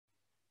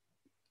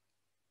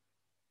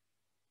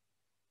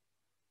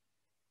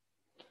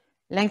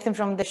Lengthen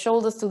from the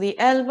shoulders to the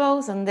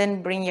elbows, and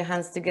then bring your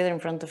hands together in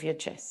front of your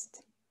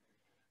chest.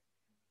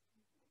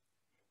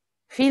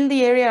 Feel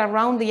the area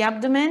around the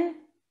abdomen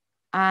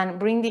and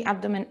bring the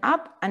abdomen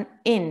up and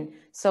in.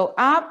 So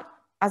up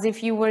as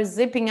if you were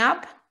zipping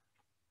up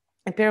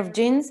a pair of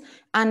jeans,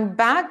 and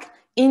back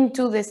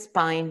into the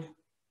spine.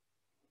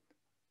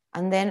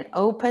 And then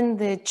open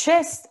the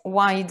chest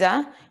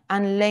wider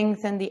and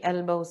lengthen the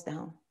elbows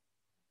down.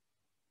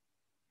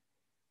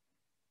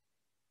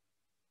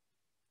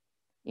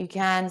 You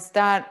can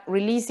start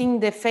releasing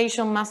the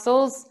facial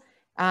muscles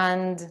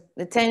and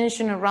the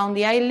tension around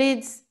the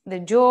eyelids, the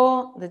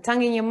jaw, the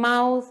tongue in your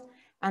mouth,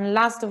 and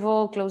last of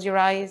all, close your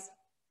eyes.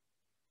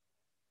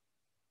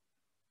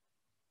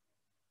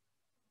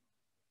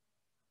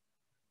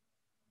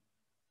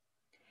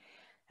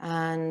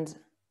 And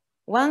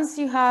once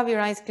you have your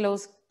eyes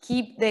closed,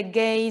 keep the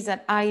gaze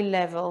at eye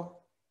level.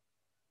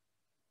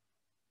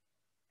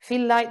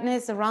 Feel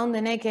lightness around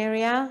the neck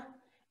area,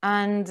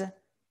 and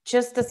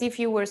just as if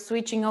you were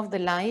switching off the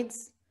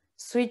lights,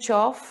 switch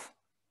off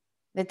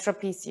the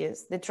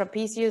trapezius. The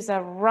trapezius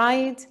are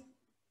right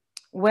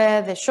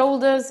where the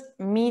shoulders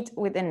meet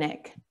with the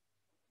neck.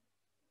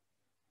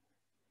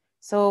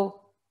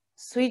 So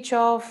switch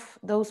off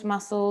those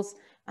muscles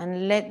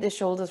and let the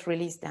shoulders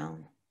release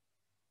down.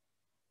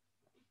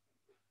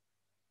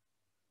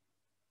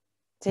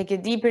 Take a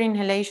deeper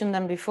inhalation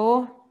than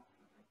before.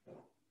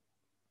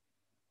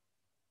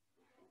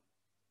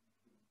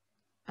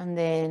 And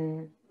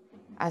then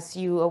as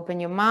you open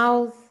your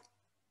mouth,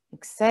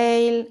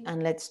 exhale,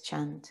 and let's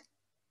chant.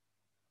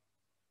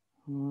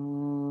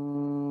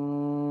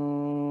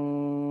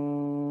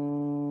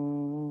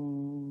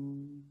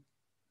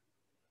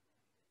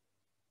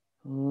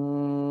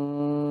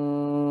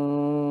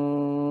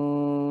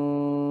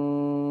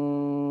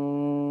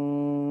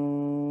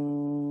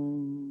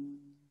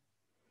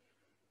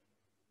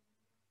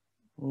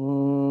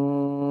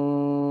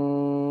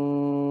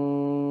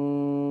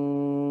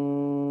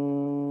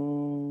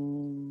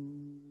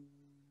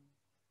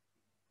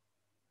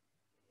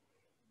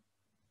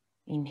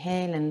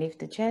 Inhale and lift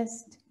the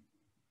chest.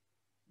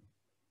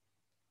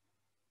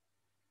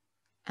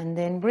 And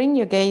then bring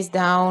your gaze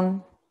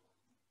down,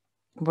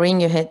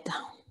 bring your head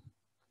down.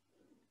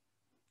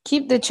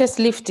 Keep the chest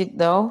lifted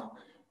though,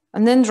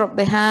 and then drop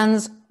the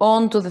hands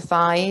onto the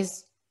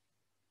thighs.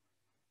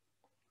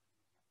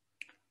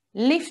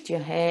 Lift your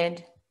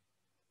head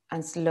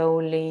and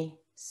slowly,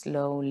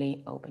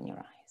 slowly open your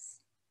eyes.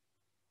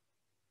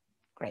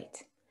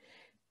 Great.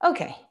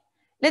 Okay,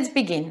 let's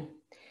begin.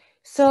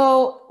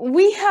 So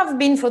we have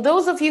been, for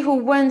those of you who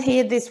weren't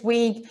here this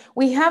week,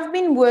 we have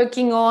been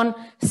working on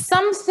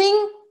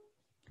something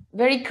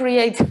very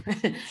creative.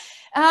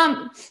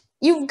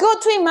 You've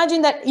got to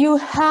imagine that you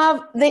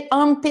have the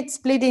armpit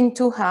split in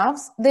two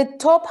halves. The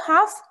top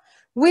half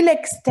will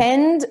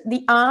extend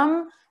the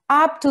arm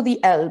up to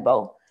the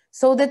elbow.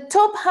 So the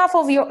top half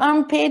of your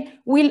armpit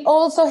will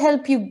also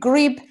help you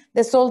grip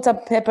the salt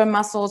and pepper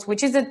muscles,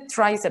 which is the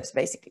triceps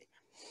basically.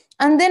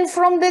 And then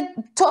from the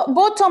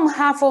bottom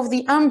half of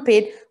the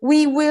armpit,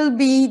 we will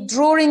be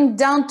drawing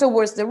down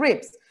towards the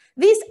ribs.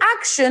 This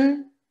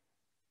action,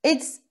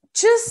 it's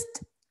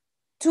just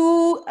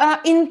to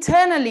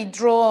internally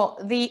draw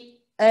the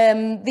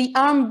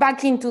arm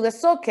back into the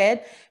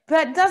socket,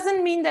 but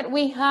doesn't mean that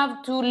we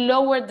have to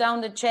lower down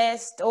the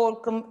chest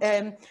or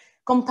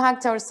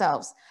compact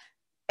ourselves.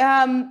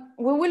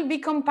 We will be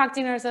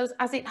compacting ourselves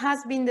as it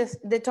has been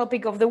the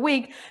topic of the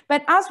week,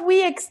 but as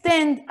we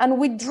extend and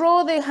we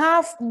draw the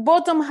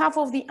bottom half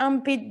of the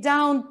armpit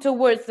down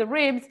towards the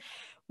ribs,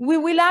 we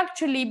will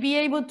actually be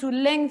able to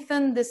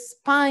lengthen the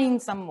spine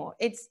some more.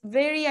 It's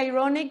very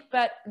ironic,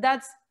 but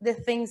that's the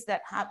things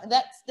that happen.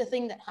 That's the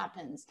thing that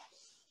happens.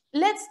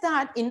 Let's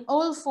start in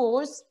all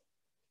fours.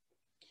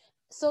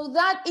 So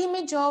that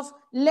image of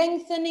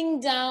lengthening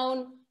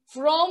down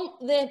from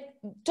the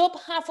top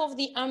half of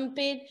the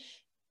armpit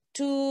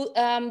to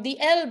the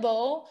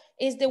elbow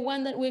is the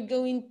one that we're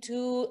going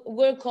to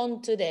work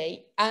on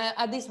today,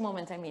 at this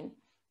moment, I mean.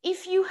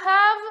 If you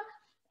have,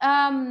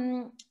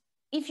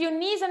 if your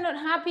knees are not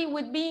happy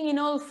with being in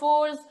all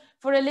fours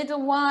for a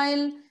little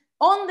while,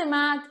 on the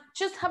mat,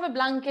 just have a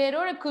blanket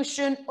or a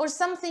cushion or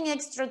something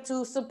extra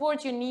to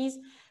support your knees.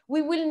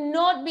 We will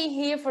not be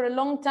here for a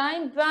long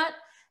time, but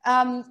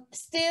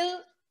still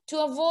to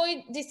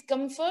avoid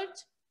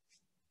discomfort.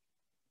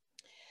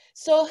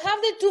 So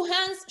have the two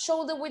hands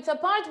shoulder width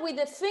apart with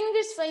the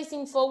fingers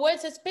facing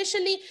forwards,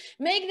 especially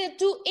make the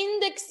two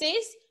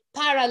indexes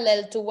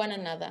parallel to one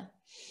another.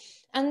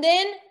 And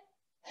then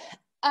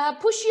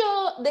push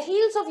the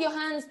heels of your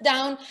hands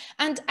down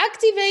and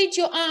activate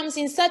your arms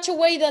in such a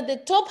way that the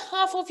top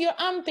half of your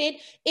armpit,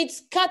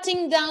 it's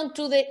cutting down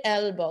to the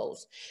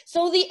elbows.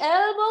 So the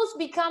elbows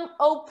become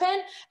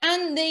open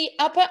and the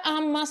upper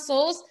arm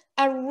muscles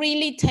are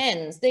really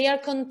tense. They are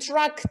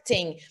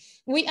contracting.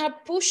 We are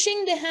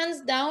pushing the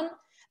hands down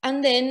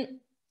and then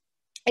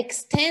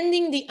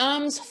extending the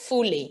arms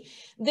fully.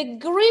 The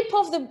grip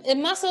of the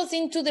muscles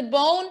into the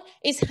bone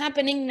is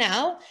happening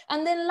now.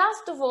 And then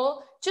last of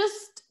all,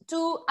 just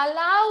to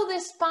allow the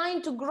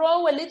spine to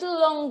grow a little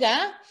longer,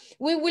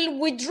 we will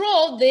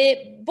withdraw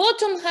the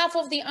bottom half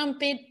of the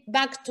armpit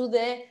back to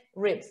the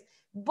ribs.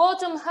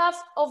 Bottom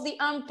half of the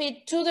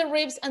armpit to the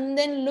ribs, and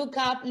then look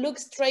up, look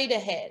straight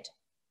ahead.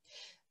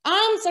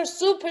 Arms are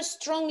super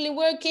strongly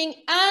working,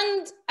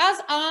 and as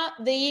are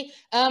the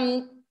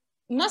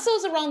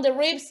muscles around the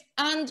ribs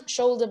and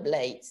shoulder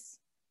blades.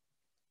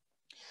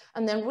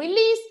 And then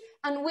release,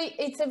 and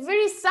it's a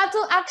very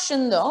subtle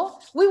action though.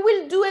 We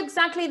will do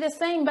exactly the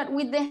same, but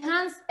with the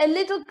hands a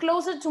little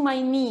closer to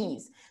my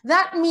knees.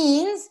 That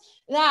means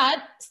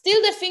that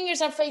still the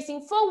fingers are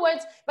facing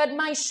forwards, but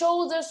my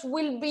shoulders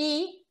will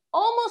be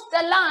almost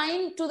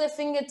aligned to the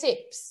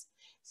fingertips.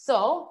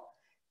 So,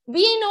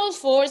 being all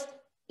fours,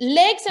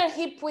 legs are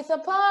hip width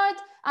apart.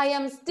 I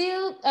am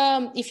still,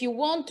 if you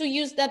want to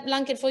use that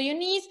blanket for your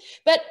knees,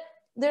 but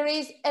there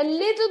is a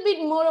little bit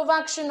more of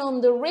action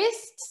on the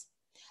wrists.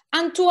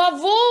 And to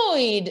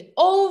avoid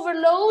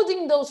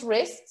overloading those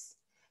wrists,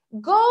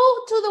 go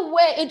with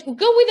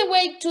the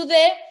weight to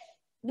the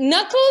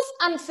knuckles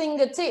and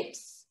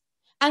fingertips,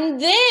 and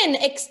then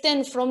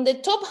extend from the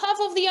top half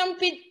of the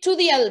armpit to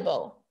the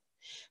elbow.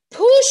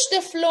 Push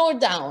the floor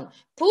down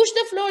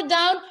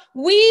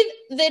with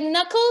the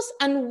knuckles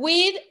and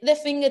with the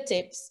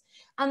fingertips.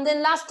 And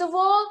then last of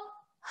all,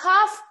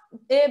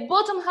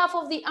 bottom half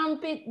of the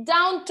armpit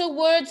down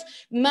towards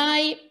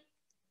my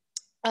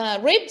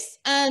ribs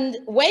and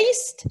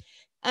waist,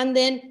 and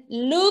then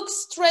look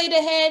straight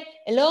ahead,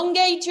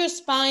 elongate your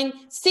spine,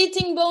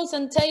 sitting bones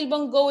and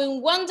tailbone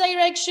going one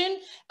direction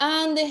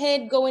and the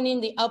head going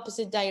in the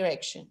opposite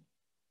direction.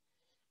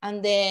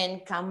 And then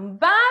come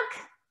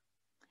back.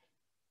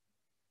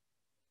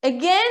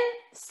 Again,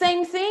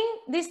 same thing.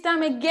 This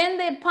time again,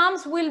 the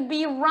palms will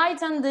be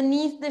right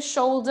underneath the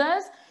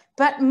shoulders,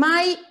 but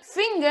my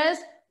fingers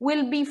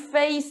will be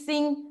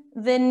facing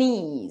the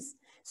knees.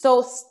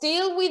 So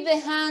still with the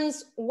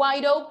hands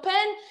wide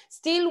open,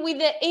 still with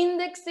the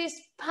indexes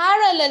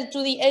parallel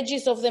to the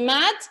edges of the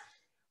mat.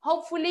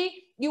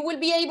 Hopefully you will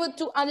be able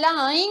to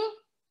align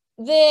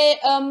the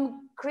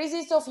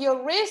creases of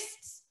your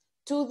wrists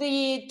to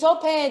the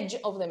top edge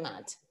of the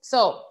mat.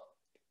 So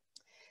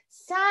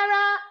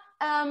Sarah,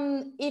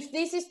 if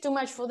this is too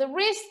much for the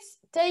wrists,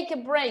 take a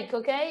break,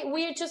 okay?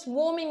 We are just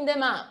warming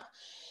them up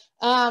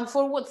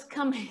for what's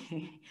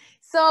coming.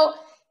 So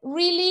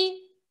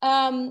really,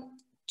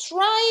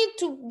 try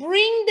to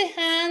bring the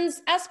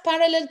hands as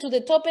parallel to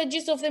the top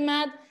edges of the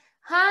mat,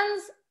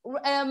 hands,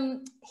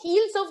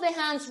 heels of the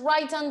hands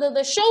right under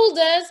the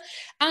shoulders,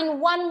 and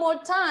one more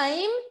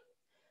time,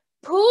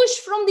 push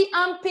from the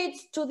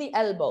armpits to the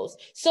elbows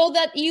so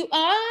that you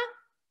are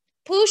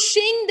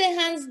pushing the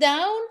hands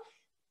down,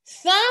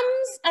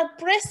 thumbs are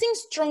pressing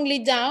strongly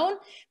down,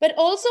 but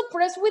also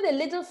press with the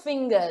little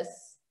fingers,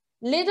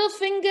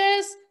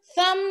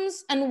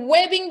 thumbs, and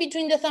webbing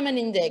between the thumb and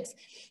index.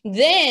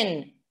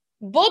 Then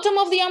bottom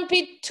of the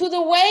armpit to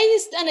the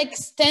waist and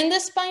extend the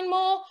spine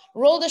more.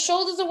 Roll the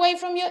shoulders away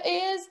from your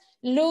ears.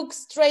 Look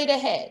straight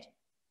ahead.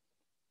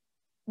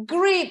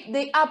 Grip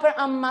the upper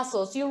arm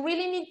muscles. You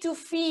really need to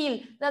feel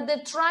that the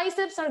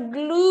triceps are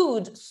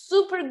glued,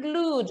 super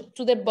glued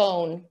to the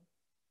bone.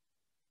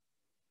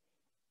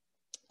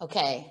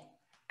 Okay,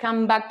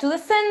 come back to the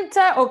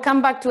center or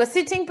come back to a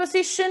sitting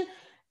position.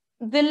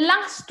 The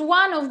last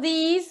one of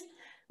these,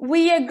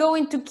 we are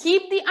going to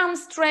keep the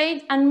arms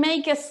straight and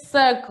make a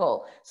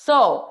circle.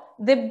 So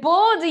the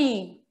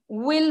body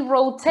will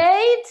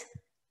rotate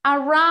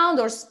around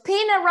or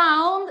spin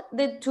around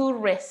the two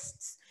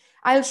wrists.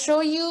 I'll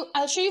show you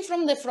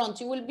from the front.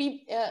 You'll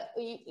be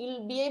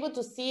able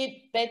to see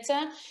it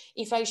better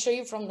if I show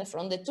you from the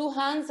front. The two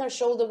hands are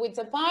shoulder width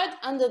apart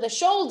under the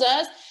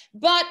shoulders,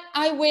 but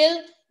I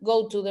will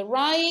go to the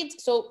right.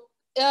 So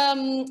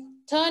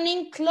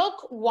turning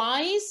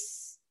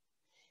clockwise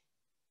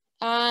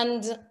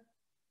and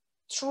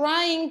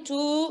trying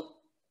to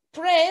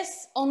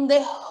press on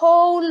the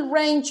whole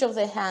range of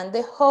the hand,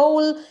 the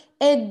whole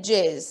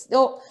edges.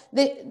 So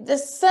the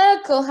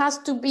circle has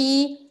to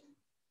be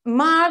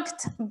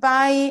marked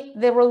by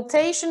the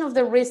rotation of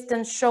the wrist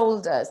and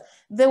shoulders.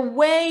 The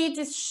weight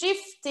is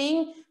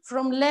shifting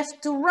from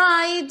left to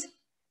right.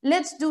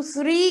 Let's do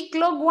 3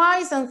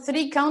 clockwise and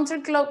 3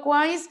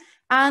 counterclockwise,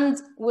 and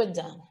we're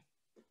done.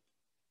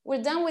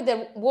 We're done with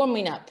the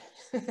warming up.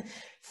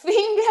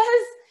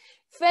 Fingers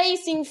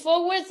facing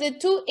forwards, the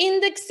 2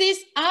 indexes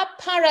are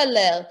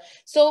parallel.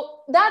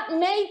 So that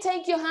may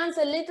take your hands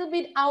a little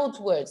bit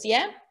outwards,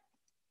 yeah?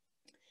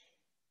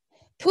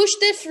 Push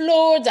the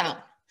floor down,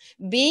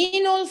 be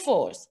in all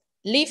fours,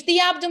 lift the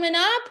abdomen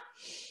up,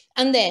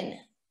 and then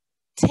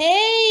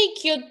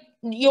take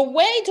your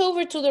weight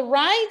over to the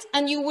right,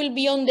 and you will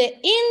be on the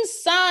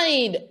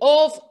inside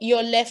of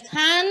your right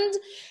hand,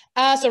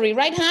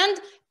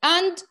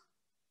 and,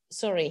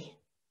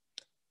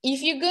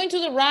 if you're going to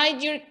the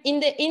right, you're in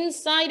the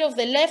inside of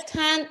the left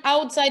hand,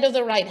 outside of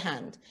the right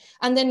hand.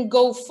 And then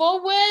go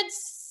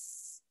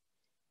forwards,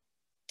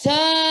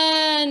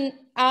 turn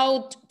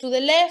out to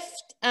the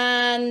left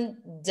and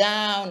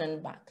down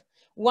and back.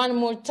 One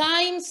more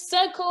time,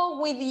 circle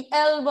with the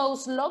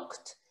elbows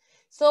locked.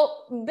 So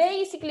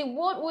basically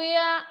what we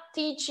are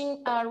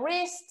teaching our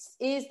wrists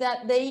is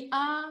that they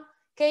are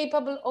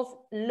capable of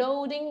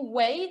loading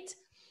weight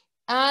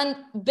and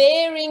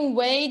bearing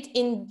weight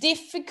in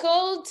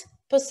difficult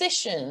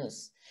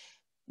positions.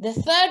 The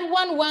third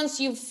one, once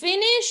you've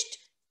finished,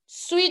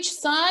 switch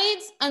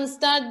sides and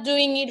start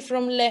doing it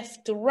from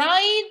left to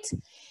right.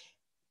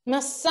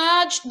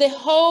 Massage the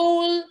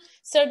whole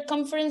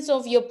circumference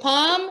of your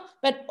palm,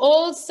 but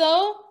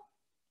also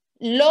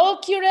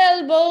lock your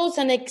elbows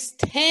and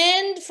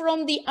extend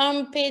from the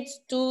armpits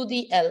to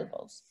the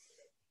elbows.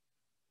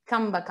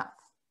 Come back up.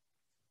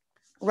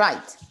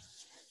 Right.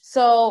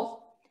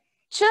 So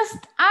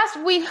just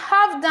as we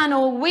have done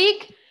all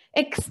week,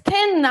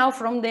 extend now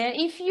from there.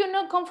 If you're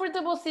not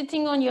comfortable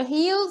sitting on your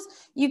heels,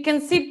 you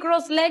can sit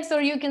cross legs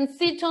or you can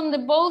sit on the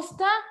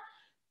bolster.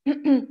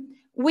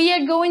 We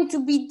are going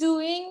to be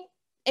doing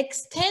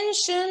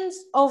extensions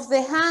of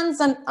the hands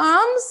and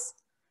arms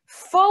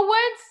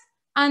forwards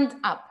and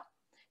up.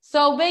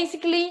 So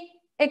basically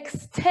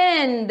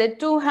extend the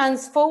two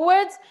hands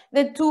forwards,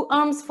 the two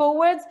arms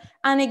forwards,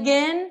 and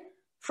again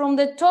from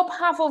the top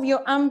half of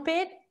your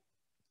armpit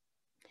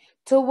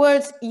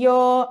towards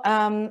your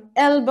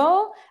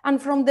elbow,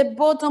 and from the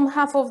bottom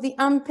half of the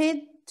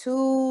armpit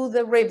to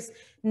the ribs.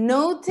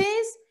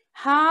 Notice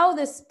how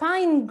the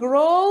spine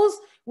grows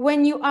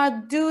when you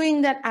are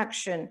doing that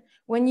action,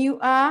 when you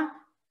are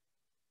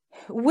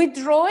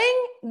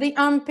withdrawing the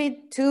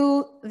armpit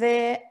to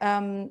the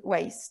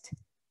waist.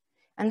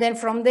 And then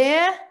from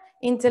there,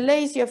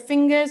 interlace your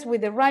fingers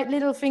with the right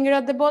little finger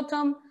at the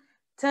bottom,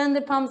 turn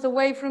the palms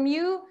away from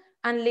you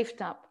and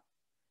lift up.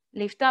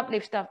 Lift up,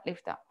 lift up,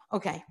 lift up.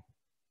 Okay.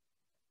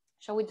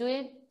 Shall we do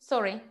it?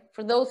 Sorry,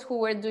 for those who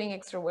were doing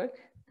extra work.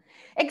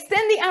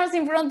 Extend the arms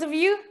in front of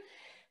you.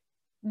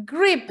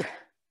 Grip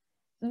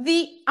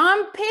the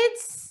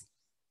armpits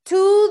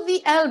to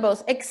the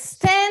elbows.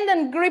 Extend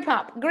and grip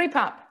up, grip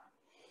up.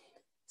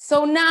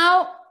 So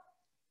now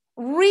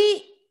reattach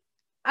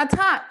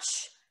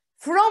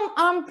from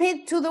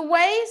armpit to the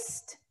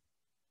waist.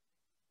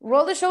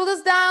 Roll the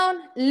shoulders down,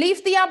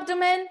 lift the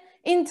abdomen,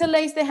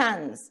 interlace the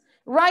hands.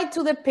 Right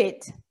to the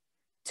pit.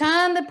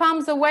 Turn the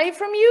palms away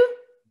from you.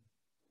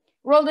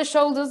 Roll the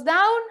shoulders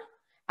down.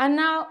 And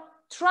now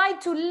try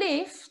to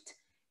lift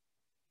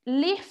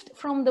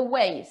from the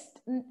waist.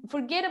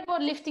 Forget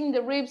about lifting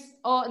the ribs,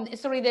 or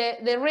sorry,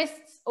 the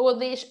wrists or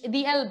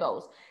the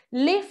elbows.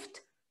 Lift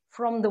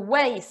from the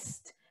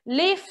waist.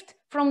 Lift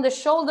from the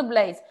shoulder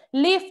blades.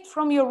 Lift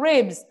from your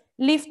ribs.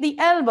 Lift the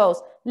elbows.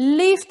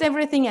 Lift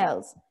everything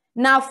else.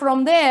 Now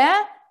from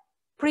there,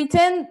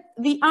 pretend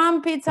the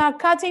armpits are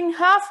cut in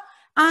half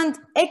and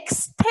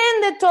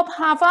extend the top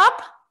half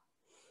up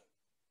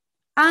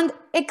and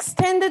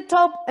extend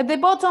the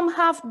bottom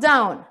half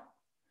down.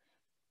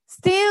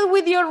 Still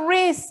with your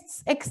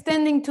wrists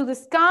extending to the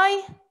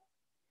sky.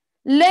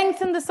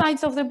 Lengthen the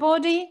sides of the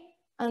body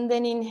and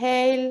then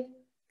inhale,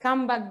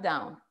 come back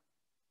down.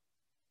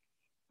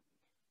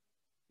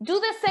 Do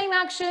the same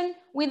action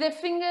with the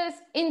fingers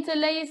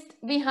interlaced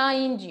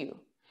behind you.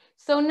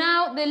 So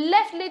now the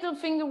left little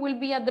finger will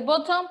be at the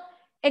bottom.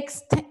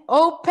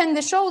 Open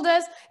the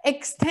shoulders,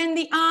 extend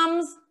the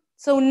arms.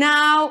 So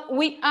now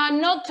we are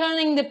not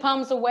turning the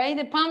palms away.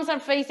 The palms are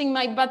facing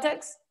my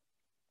buttocks.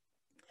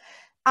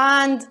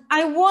 And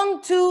I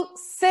want to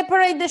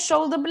separate the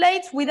shoulder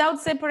blades without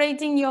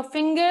separating your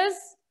fingers.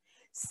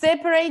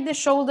 Separate the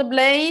shoulder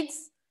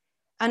blades.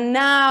 And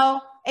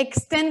now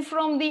extend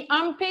from the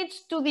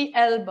armpits to the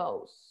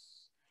elbows.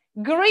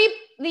 Grip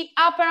the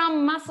upper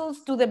arm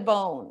muscles to the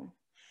bone.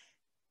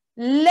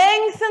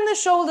 Lengthen the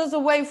shoulders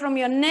away from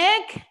your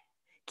neck.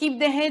 Keep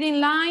the head in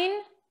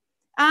line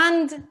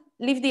and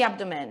lift the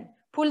abdomen.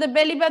 Pull the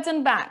belly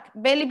button back,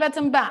 belly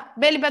button back,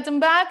 belly button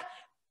back.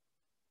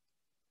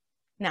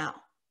 Now,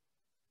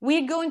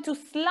 we're going to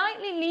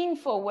slightly lean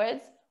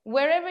forwards.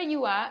 Wherever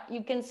you are,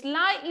 you can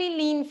slightly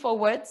lean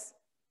forwards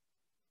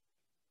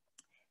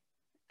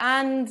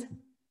and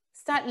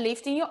start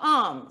lifting your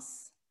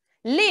arms.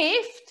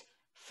 Lift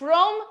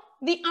from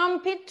the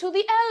armpit to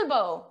the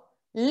elbow.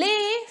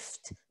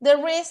 Lift the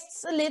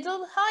wrists a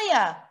little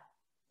higher.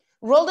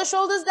 Roll the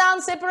shoulders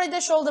down, separate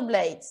the shoulder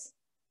blades.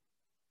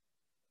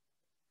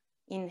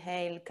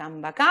 Inhale,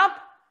 come back up,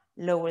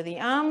 lower the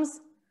arms,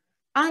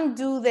 and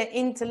do the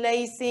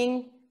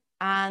interlacing.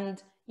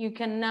 And you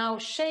can now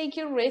shake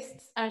your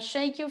wrists and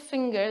shake your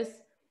fingers.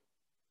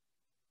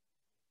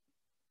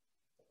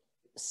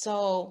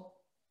 So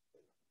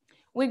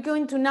we're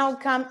going to now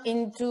come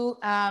into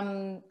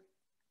downward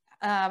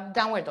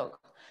dog.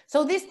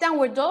 So this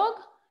downward dog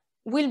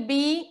will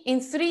be in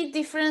three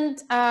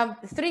different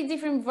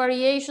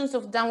variations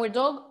of downward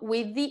dog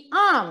with the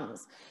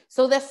arms.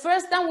 So the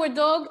first downward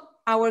dog,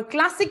 our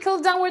classical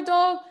downward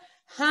dog,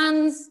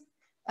 hands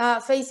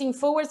facing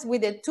forwards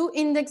with the two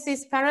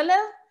indexes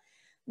parallel.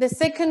 The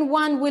second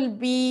one will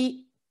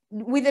be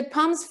with the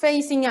palms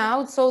facing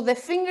out, so the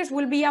fingers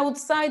will be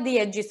outside the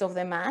edges of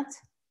the mat.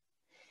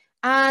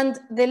 And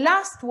the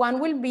last one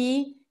will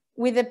be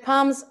with the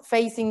palms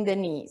facing the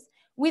knees.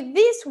 With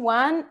this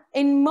one,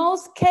 in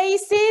most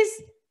cases,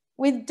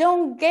 we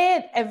don't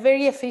get a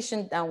very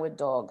efficient downward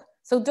dog.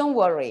 So don't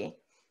worry.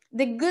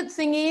 The good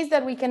thing is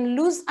that we can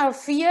lose our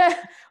fear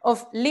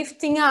of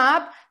lifting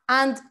up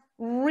and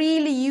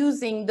really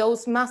using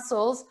those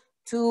muscles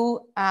to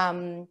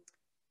come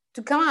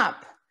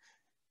up.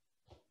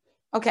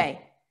 Okay,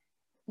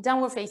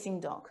 downward facing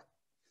dog.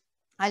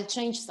 I'll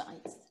change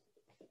sides.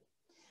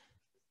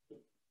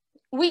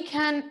 We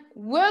can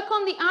work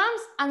on the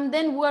arms and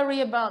then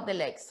worry about the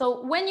legs.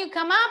 So when you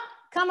come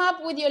up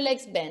with your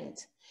legs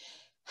bent.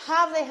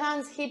 Have the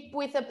hands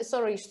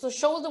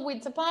shoulder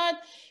width apart.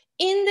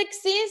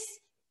 Indexes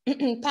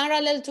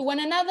parallel to one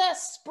another.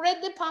 Spread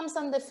the palms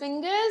and the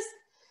fingers,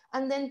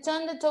 and then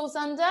turn the toes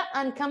under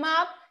and come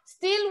up,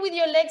 still with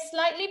your legs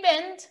slightly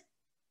bent.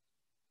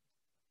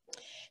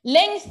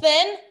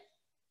 Lengthen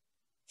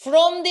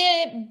from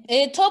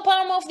the top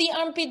arm of the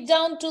armpit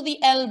down to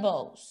the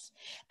elbows.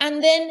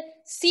 And then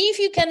see if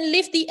you can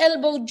lift the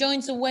elbow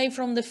joints away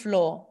from the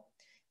floor.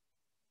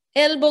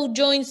 Elbow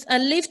joints are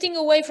lifting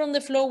away from the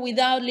floor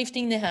without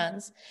lifting the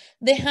hands.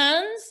 The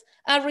hands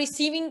are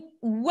receiving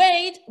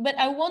weight, but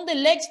I want the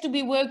legs to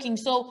be working.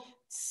 So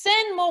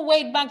send more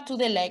weight back to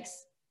the legs.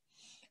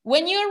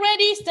 When you're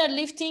ready, start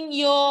lifting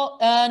your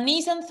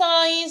knees and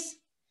thighs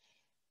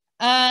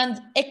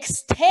and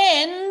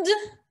extend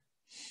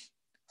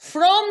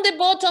from the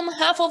bottom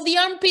half of the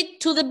armpit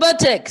to the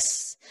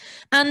buttocks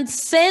and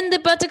send the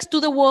buttocks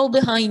to the wall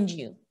behind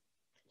you.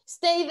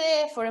 Stay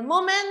there for a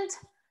moment.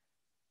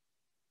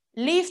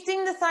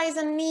 Lifting the thighs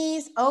and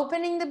knees,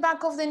 opening the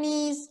back of the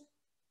knees.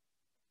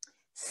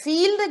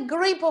 Feel the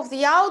grip of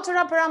the outer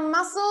upper arm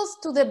muscles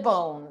to the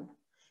bone.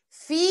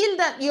 Feel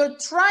that your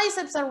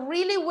triceps are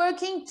really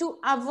working to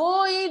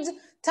avoid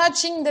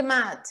touching the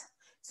mat.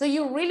 So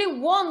you really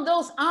want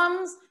those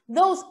arms,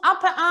 those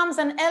upper arms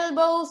and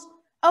elbows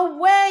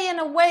away and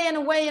away and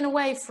away and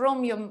away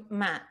from your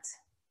mat.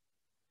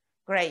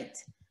 Great.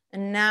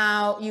 And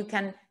now you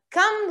can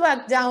come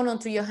back down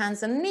onto your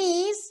hands and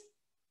knees.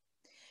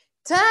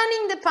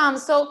 Turning the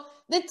palms. So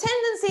the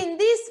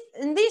tendency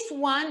in this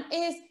one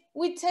is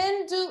we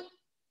tend to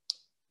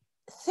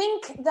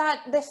think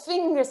that the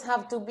fingers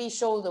have to be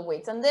shoulder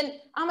width. And then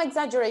I'm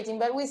exaggerating,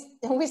 but we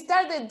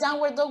start the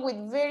downward dog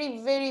with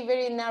very, very,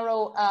 very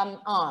narrow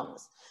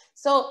arms.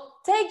 So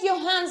take your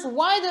hands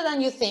wider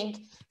than you think,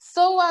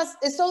 so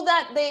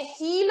that the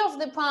heel of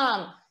the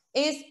palm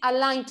is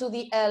aligned to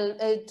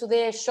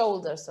the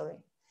shoulder,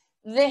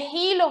 the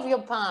heel of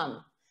your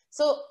palm.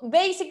 So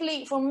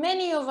basically, for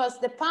many of us,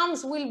 the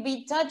palms will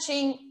be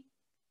touching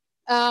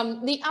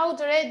the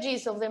outer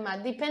edges of the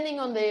mat, depending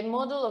on the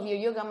model of your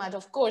yoga mat,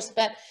 of course.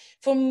 But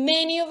for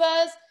many of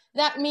us,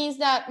 that means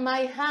that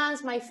my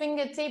hands, my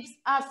fingertips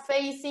are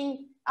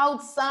facing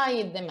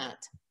outside the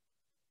mat.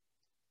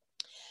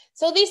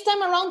 So this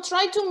time around,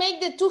 try to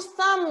make the two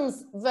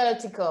thumbs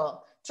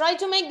vertical. Try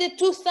to make the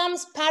two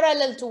thumbs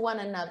parallel to one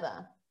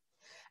another.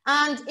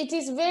 And it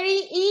is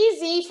very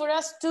easy for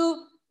us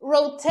to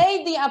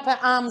rotate the upper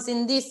arms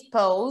in this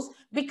pose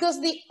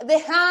because the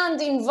hand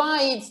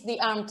invites the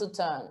arm to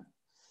turn.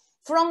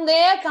 From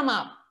there, come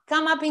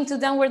up into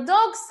downward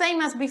dog, same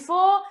as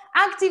before.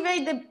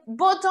 Activate the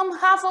bottom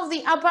half of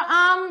the upper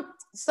arm,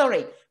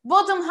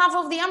 bottom half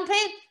of the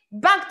armpit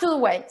back to the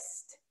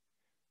waist.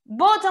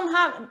 Bottom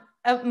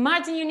half,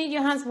 Martin, you need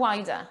your hands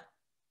wider.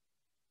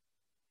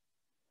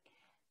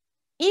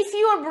 If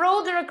you are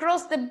broader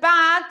across the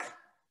back,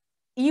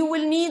 you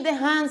will need the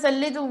hands a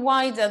little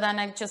wider than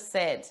I just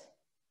said.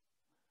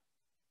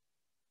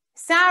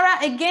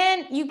 Sarah,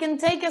 again, you can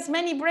take as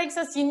many breaks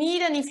as you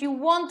need, and if you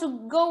want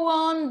to go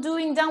on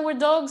doing downward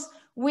dogs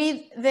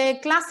with the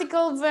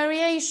classical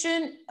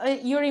variation,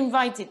 you're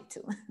invited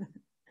to.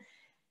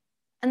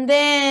 And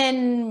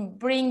then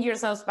bring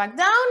yourselves back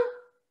down.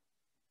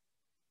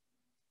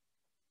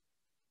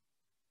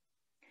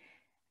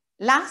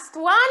 Last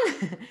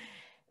one,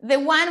 the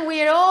one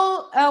we're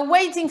all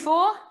waiting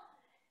for.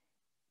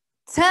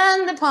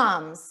 Turn the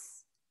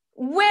palms.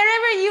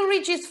 Wherever you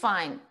reach is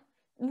fine.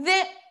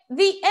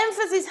 The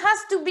emphasis has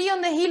to be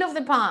on the heel of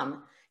the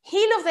palm,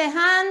 heel of the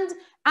hand,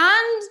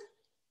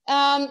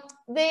 and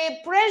the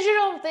pressure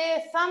of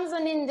the thumbs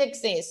and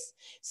indexes.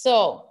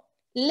 So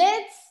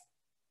let's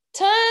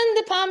turn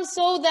the palm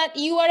so that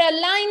you are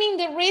aligning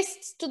the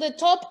wrists to the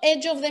top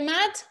edge of the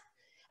mat,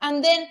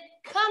 and then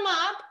come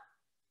up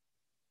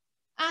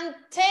and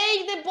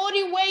take the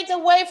body weight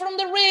away from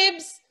the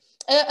ribs,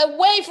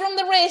 away from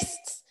the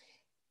wrists,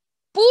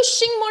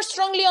 pushing more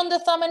strongly on the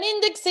thumb and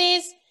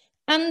indexes,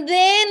 and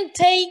then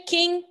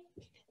taking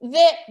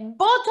the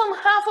bottom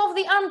half of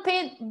the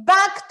armpit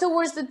back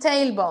towards the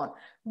tailbone.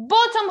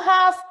 Bottom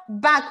half,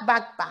 back,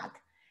 back, back.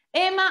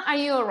 Emma, are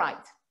you all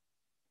right?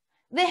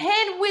 The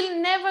head will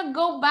never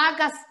go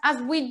back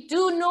as we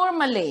do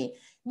normally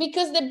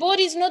because the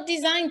body is not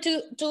designed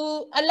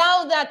to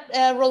allow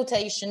that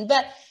rotation.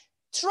 But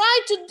try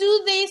to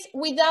do this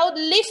without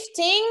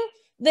lifting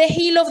the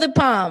heel of the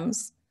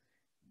palms.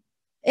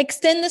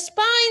 Extend the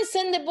spine,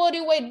 send the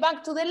body weight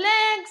back to the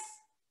legs.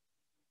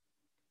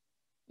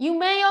 You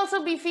may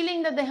also be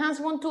feeling that the hands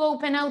want to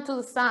open out to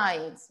the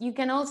sides. You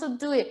can also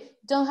do it.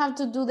 Don't have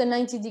to do the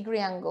 90-degree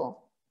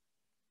angle.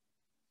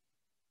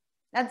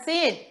 That's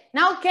it.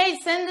 Now, Kate,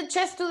 send the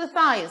chest to the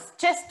thighs.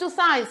 Chest to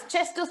thighs,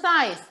 chest to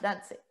thighs.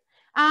 That's it.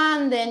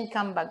 And then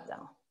come back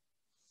down.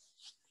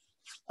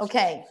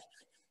 Okay.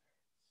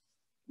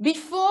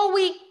 Before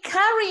we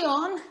carry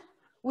on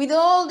with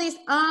all this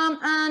arm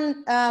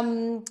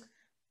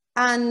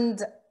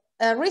and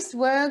wrist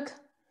work,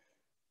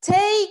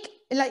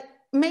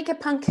 make a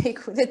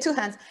pancake with the two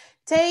hands.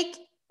 Take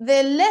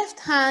the left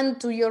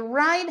hand to your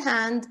right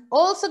hand,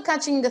 also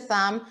catching the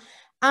thumb,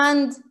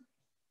 and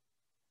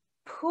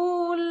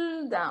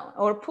pull down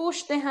or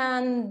push the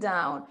hand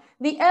down.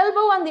 The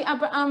elbow and the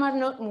upper arm are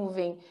not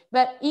moving,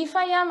 but if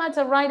I am at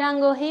a right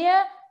angle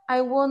here,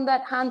 I want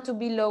that hand to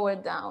be lower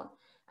down.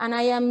 And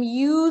I am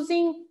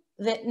using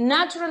the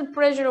natural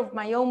pressure of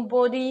my own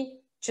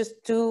body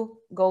just to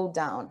go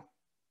down.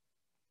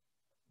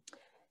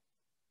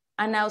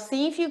 And now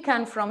see if you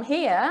can from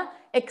here,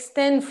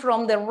 extend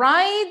from the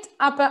right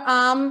upper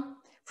arm,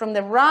 from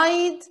the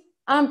right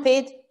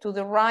armpit to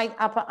the right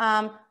upper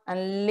arm,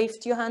 and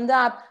lift your hand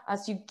up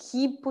as you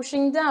keep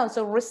pushing down.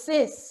 So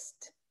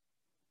resist.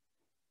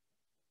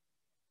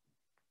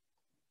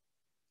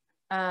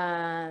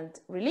 And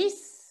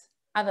release,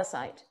 other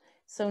side.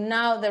 So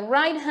now the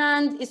right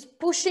hand is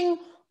pushing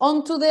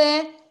onto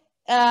the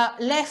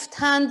left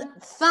hand,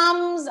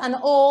 thumbs and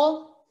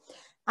all,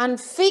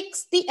 and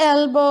fix the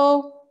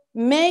elbow,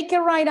 make a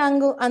right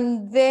angle,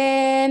 and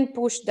then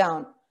push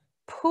down.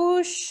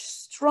 Push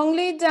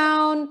strongly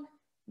down,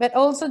 but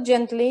also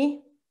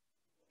gently.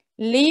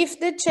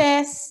 Lift the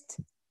chest.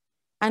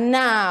 And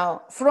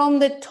now from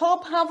the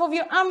top half of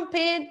your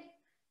armpit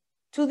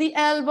to the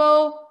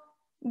elbow,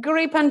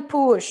 grip and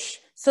push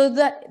so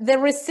that the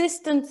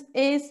resistance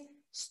is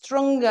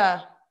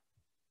stronger.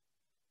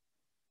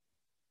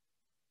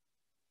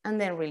 And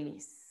then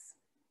release.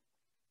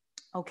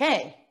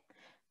 Okay.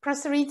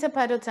 Prasarita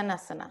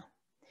Padottanasana.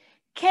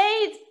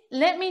 Kate,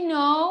 let me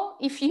know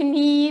if you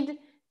need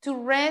to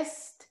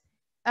rest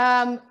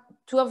to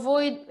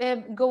avoid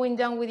going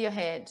down with your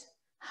head.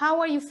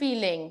 How are you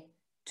feeling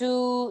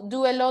to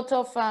do a lot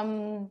of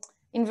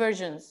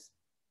inversions?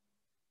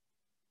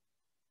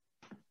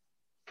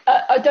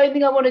 I don't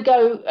think I want to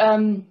go,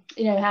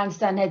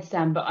 handstand,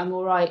 headstand, but I'm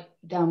all right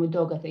downward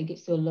dog. I think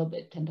it's still a little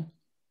bit tender.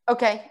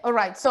 Okay, all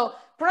right. So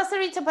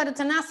Prasarita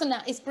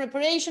Padottanasana is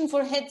preparation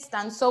for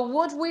headstand. So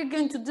what we're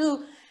going to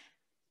do,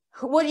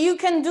 what you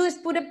can do is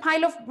put a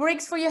pile of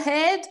bricks for your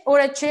head or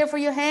a chair for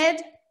your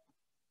head.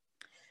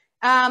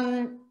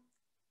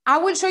 I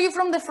will show you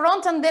from the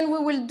front and then we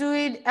will do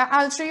it.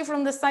 I'll show you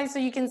from the side so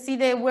you can see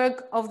the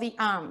work of the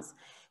arms.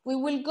 We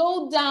will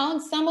go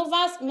down. Some of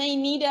us may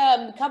need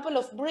a couple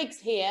of bricks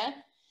here.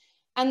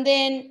 And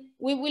then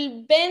we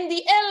will bend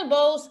the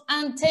elbows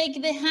and take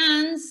the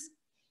hands.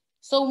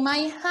 So my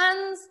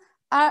hands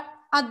are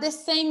at the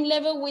same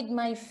level with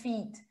my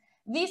feet.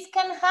 This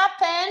can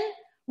happen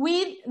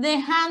with the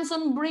hands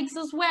on bricks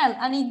as well.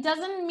 And it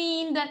doesn't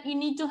mean that you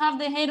need to have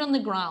the head on the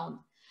ground.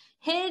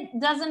 Head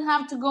doesn't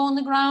have to go on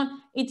the ground.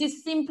 It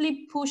is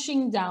simply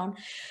pushing down.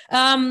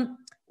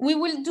 We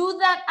will do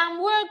that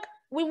and work.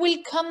 We will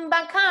come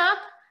back up.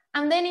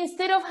 And then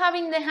instead of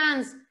having the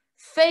hands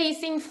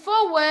facing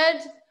forward,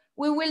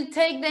 we will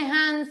take the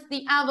hands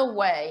the other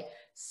way.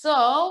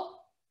 So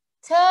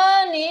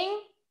turning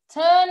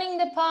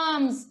the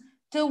palms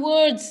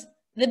towards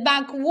the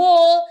back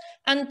wall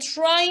and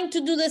trying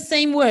to do the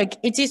same work.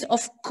 It is,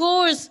 of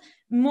course,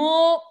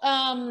 more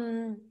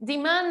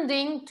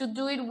demanding to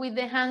do it with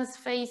the hands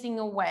facing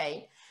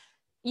away.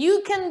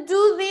 You can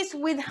do this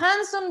with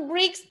hands on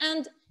bricks,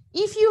 and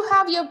if you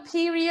have your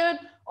period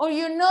or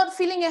you're not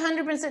feeling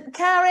 100%,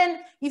 Karen,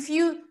 if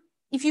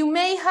you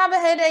may have a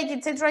headache,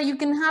 etc., you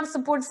can have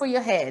support for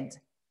your head.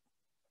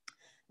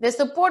 The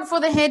support for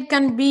the head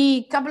can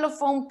be a couple of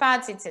foam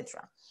pads,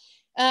 etc.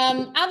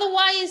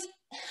 Otherwise,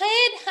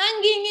 head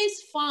hanging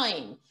is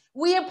fine.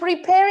 We are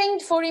preparing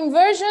for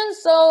inversion,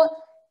 so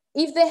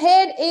if the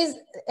head is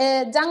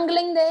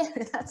dangling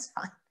there, that's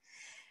fine.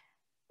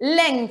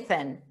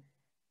 Lengthen.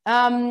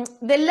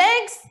 The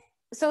legs,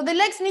 so the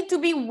legs need to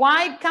be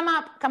wide. Come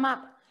up, come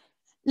up.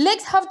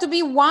 Legs have to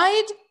be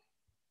wide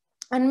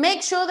and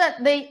make sure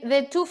that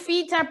the 2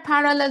 feet are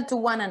parallel to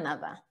one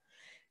another.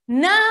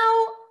 Now,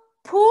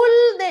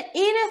 pull the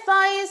inner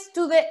thighs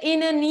to the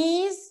inner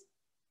knees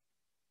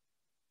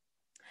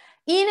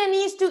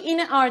to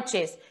inner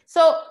arches.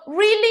 So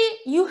really,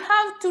 you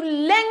have to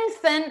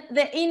lengthen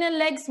the inner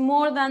legs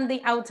more than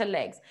the outer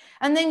legs.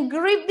 And then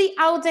grip the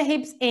outer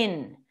hips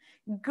in.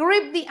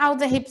 Grip the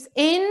outer hips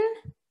in.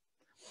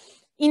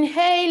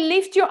 Inhale,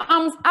 lift your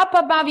arms up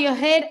above your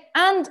head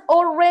and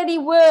already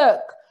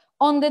work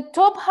on the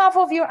top half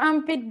of your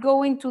armpit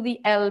going to the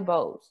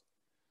elbows.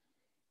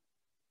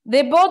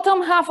 The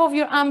bottom half of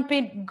your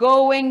armpit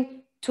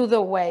going to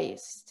the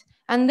waist.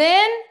 And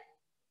then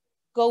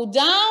go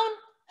down,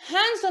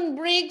 hands on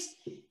bricks.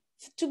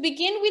 To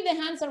begin with, the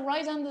hands are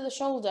right under the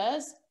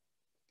shoulders.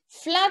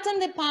 Flatten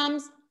the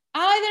palms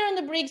either on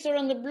the bricks or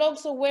on the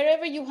blocks or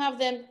wherever you have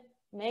them,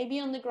 maybe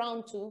on the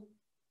ground too.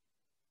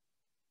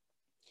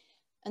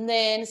 And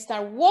then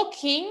start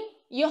walking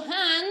your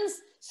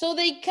hands so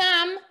they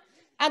come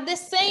at the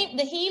same,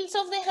 the heels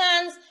of the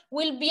hands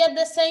will be at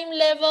the same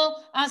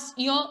level as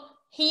your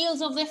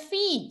heels of the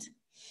feet.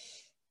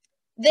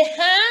 The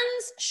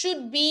hands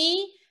should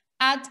be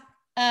at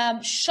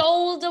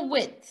shoulder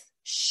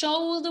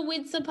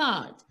width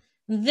apart.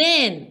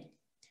 Then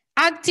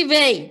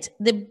activate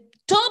the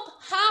top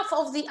half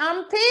of the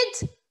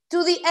armpit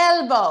to the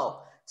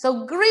elbow.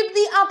 So grip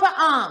the upper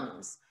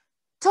arms.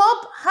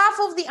 Top half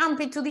of the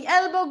armpit to the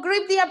elbow,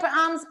 grip the upper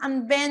arms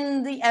and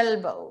bend the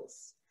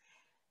elbows.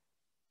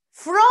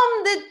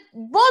 From the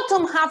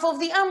bottom half of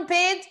the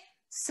armpit,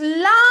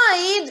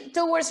 slide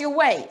towards your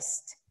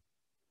waist.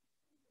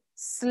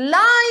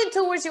 Slide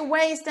towards your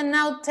waist and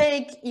now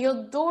take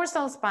your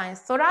dorsal spine,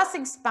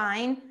 thoracic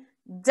spine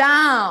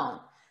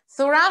down.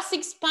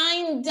 Thoracic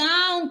spine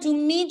down to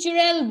meet your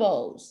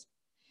elbows.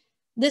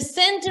 The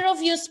center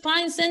of your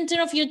spine,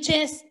 center of your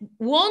chest,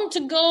 want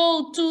to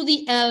go to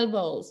the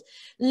elbows.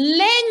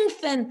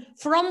 Lengthen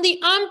from the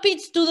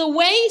armpits to the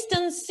waist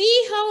and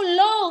see how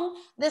long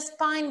the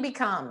spine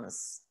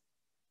becomes.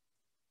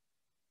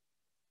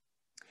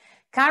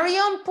 Carry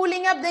on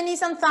pulling up the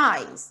knees and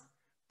thighs.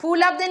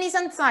 Pull up the knees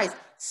and thighs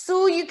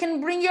so you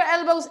can bring your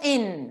elbows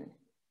in.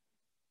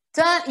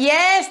 Turn,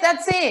 yes,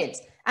 that's it.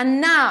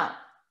 And now,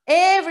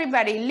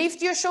 everybody,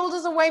 lift your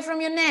shoulders away from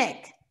your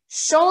neck.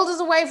 Shoulders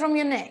away from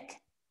your neck.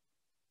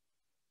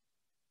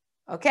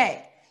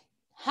 Okay.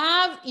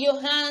 Have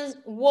your hands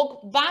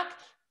walk back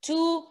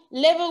to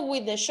level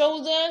with the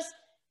shoulders,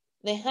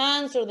 the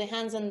hands or the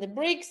hands and the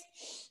bricks.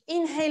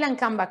 Inhale and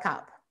come back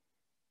up.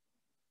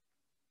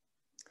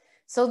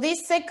 So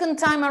this second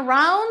time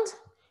around,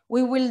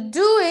 we will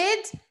do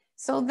it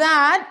so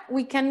that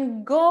we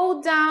can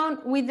go down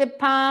with the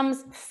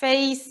palms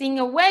facing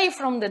away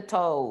from the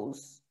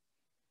toes.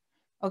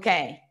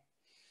 Okay.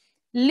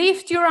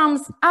 Lift your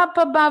arms up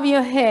above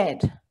your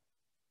head.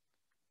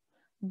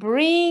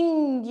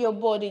 Bring your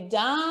body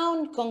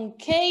down,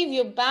 concave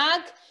your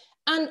back,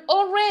 and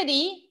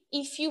already,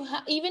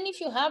 even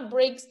if you have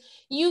bricks,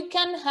 you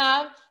can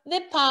have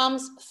the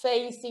palms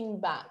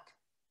facing back.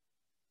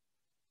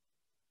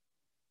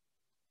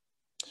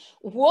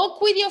 Walk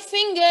with your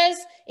fingers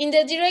in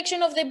the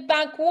direction of the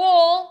back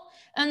wall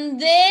and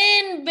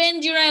then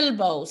bend your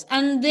elbows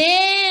and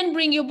then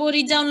bring your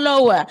body down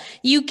lower.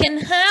 You can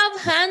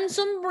have hands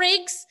on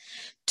bricks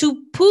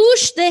to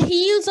push the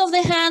heels of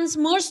the hands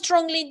more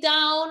strongly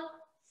down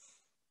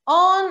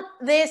on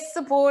this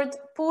support.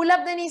 Pull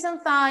up the knees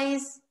and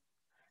thighs,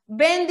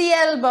 bend the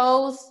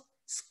elbows,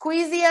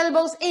 squeeze the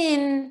elbows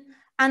in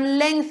and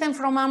lengthen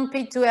from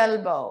armpit to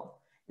elbow.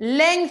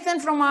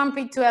 Lengthen from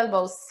armpit to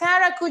elbow.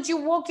 Sarah, could you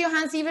walk your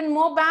hands even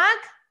more back?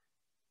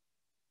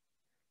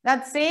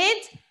 That's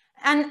it.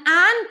 And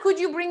Anne, could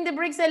you bring the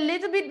bricks a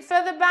little bit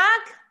further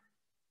back?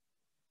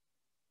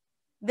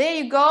 There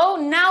you go.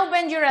 Now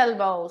bend your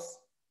elbows.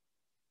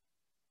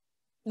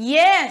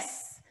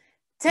 Yes.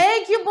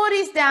 Take your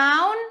bodies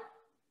down.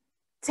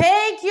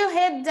 Take your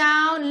head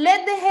down.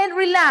 Let the head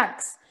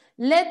relax.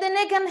 Let the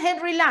neck and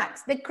head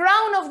relax. The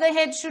crown of the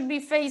head should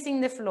be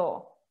facing the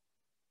floor.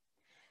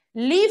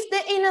 Lift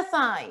the inner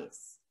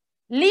thighs.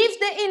 Lift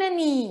the inner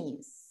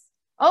knees.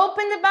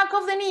 Open the back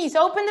of the knees.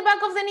 Open the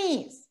back of the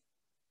knees.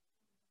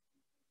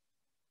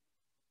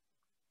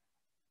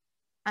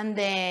 And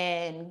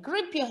then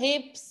grip your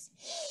hips.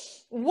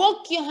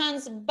 Walk your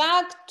hands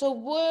back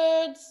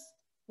towards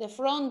the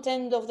front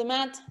end of the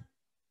mat.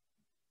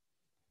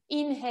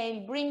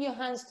 Inhale, bring your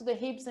hands to the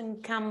hips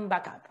and come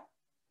back up.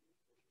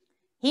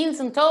 Heels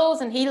and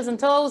toes and heels and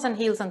toes and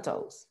heels and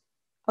toes.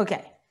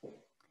 Okay.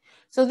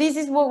 So this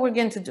is what we're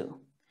going to do.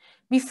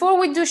 Before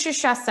we do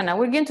Shirshasana,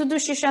 we're going to do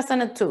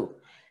Shirshasana 2.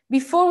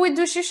 Before we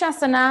do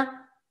Shirshasana,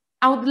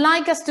 I would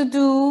like us to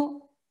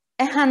do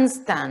a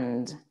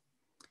handstand.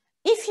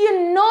 If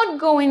you're not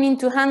going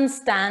into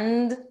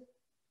handstand,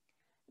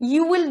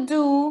 you will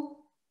do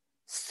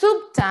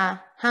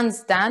Supta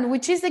handstand,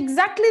 which is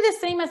exactly the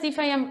same as if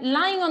I am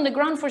lying on the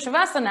ground for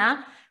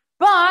Shavasana,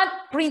 but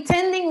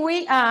pretending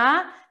we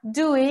are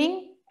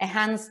doing a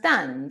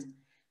handstand.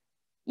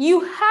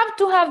 You have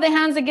to have the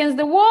hands against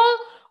the wall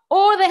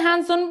or the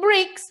hands on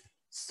bricks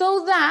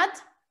so that,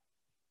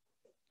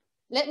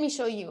 let me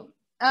show you.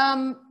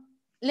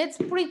 Let's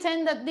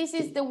pretend that this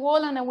is the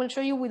wall and I will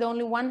show you with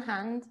only one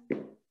hand.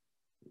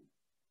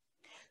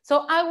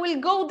 So I will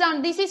go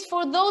down. This is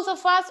for those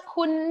of us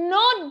who are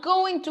not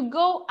going to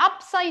go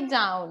upside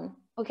down,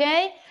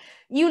 okay?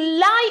 You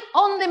lie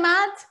on the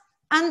mat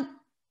and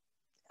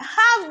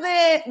have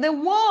the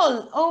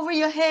wall over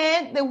your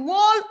head, the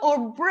wall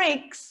or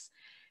bricks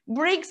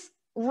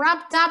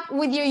wrapped up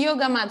with your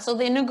yoga mat so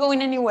they're not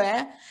going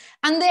anywhere.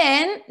 And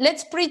then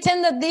let's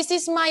pretend that this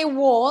is my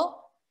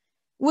wall.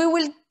 We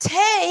will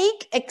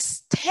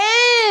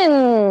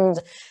extend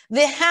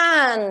the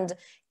hand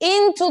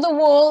into the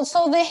wall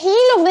so the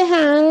heel of the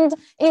hand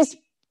is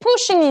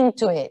pushing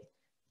into it.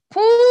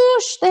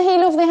 Push the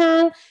heel of the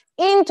hand,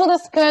 into the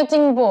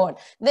skirting board.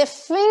 The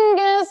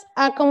fingers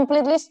are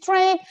completely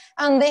straight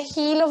and the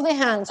heel of the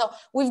hand. So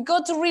we've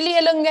got to really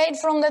elongate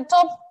from the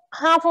top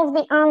half of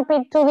the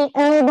armpit to the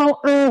elbow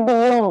and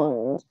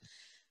beyond.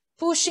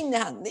 Pushing the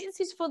hand. This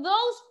is for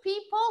those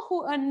people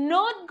who are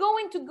not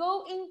going to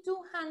go into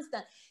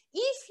handstand.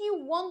 If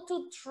you want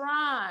to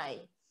try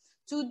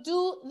to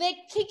do the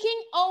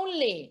kicking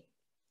only,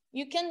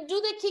 you can do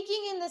the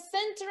kicking in the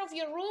center of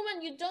your room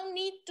and you don't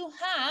need to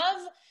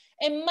have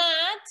a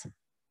mat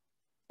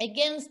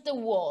against the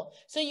wall.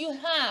 So you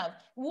have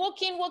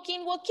walk in,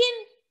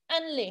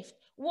 and lift.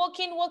 Walk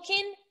in,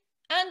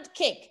 and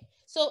kick.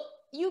 So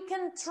you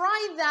can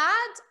try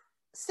that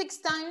 6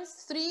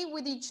 times, 3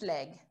 with each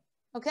leg.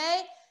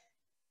 Okay?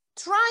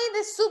 Try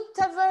the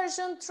supta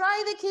version,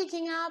 try the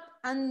kicking up,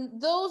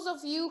 and those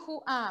of you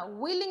who are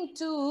willing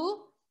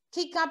to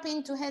kick up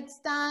into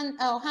headstand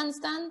or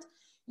handstand,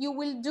 you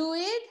will do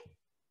it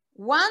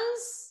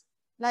once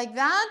like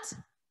that,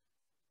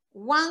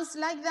 once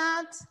like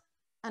that,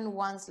 and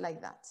once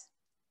like that.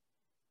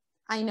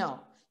 I know.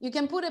 You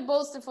can put a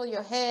bolster for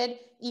your head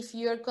if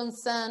you're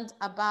concerned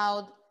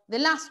about the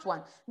last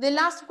one. The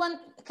last one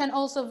can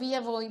also be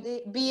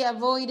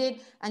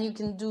avoided, and you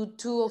can do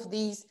 2 of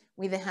these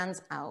with the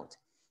hands out.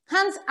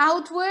 Hands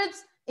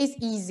outwards is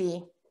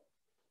easy.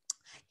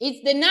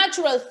 It's the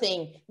natural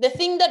thing, the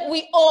thing that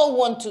we all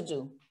want to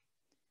do.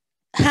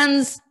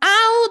 Hands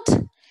out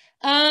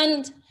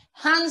and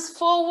hands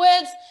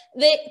forwards,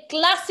 the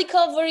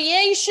classical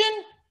variation,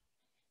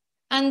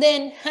 and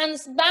then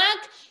hands back.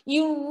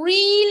 You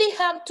really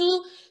have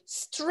to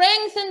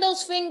strengthen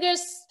those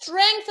fingers,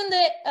 strengthen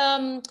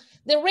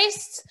the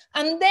wrists,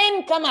 and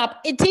then come up.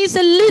 It is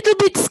a little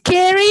bit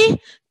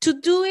scary to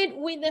do it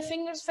with the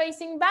fingers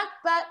facing back,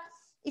 but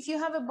if you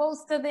have a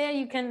bolster there,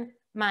 you can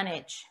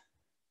manage.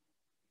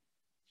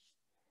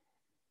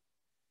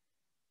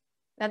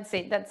 That's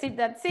it, that's it,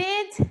 that's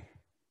it.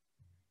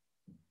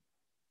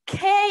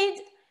 Kate,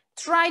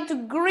 try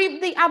to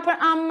grip the upper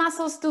arm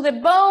muscles to the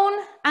bone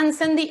and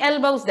send the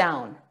elbows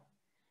down.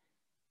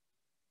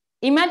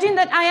 Imagine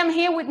that I am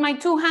here with my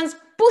 2 hands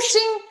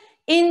pushing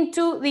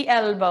into the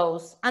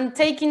elbows and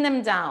taking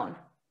them down.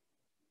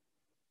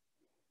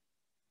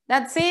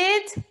 That's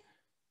it.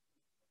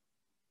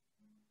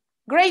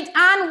 Great,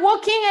 Anne,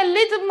 walk in a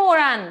little more,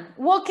 Anne.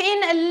 Walk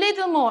in a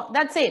little more,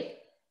 that's it.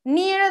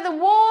 Nearer the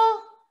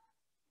wall.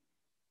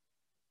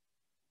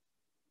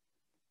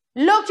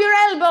 Lock your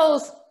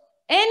elbows.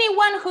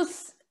 Anyone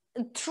who's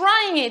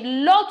trying it,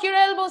 lock your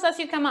elbows as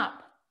you come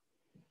up.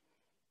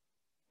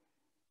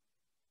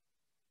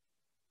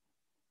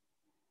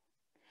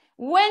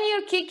 When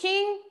you're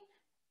kicking,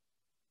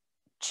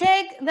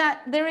 check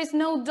that there is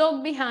no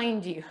dog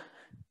behind you.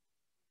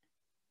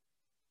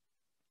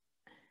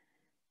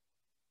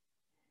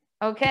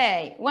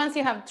 Okay, once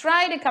you have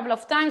tried a couple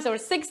of times or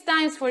 6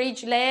 times for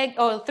each leg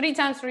or 3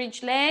 times for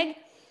each leg,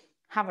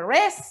 have a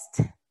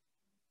rest.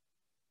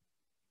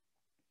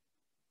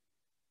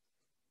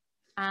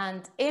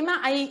 And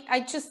Emma,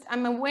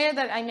 I'm aware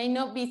that I may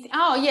not be,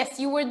 oh yes,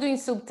 you were doing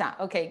supta.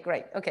 Okay,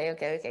 great,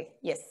 okay.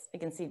 Yes, I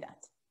can see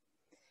that.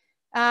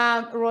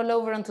 Roll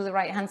over onto the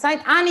right hand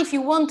side. And if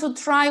you want to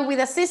try with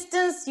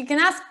assistance, you can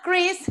ask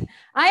Chris.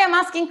 I am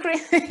asking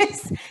Chris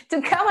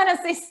to come and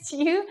assist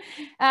you.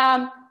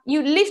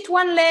 You lift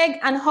one leg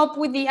and hop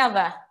with the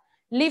other.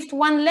 Lift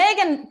one leg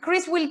and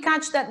Chris will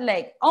catch that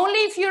leg.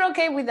 Only if you're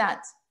okay with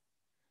that.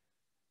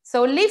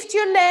 So lift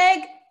your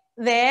leg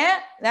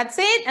there, that's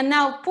it. And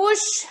now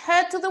push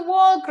her to the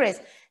wall, Chris.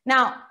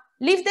 Now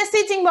lift the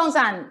sitting bones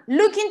and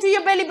look into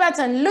your belly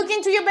button. Look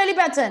into your belly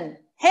button.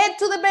 Head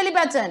to the belly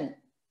button.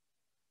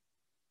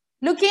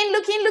 Look in,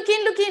 look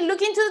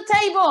into the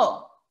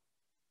table.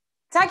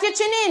 Tuck your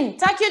chin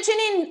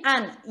in,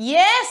 and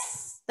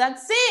yes,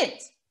 that's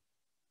it.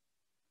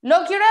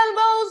 Lock your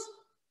elbows.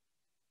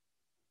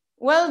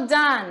 Well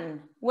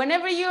done.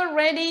 Whenever you're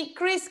ready,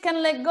 Chris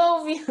can let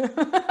go of you.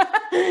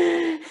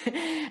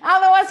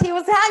 Otherwise, he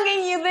was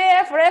hanging you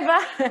there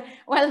forever.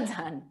 Well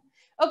done.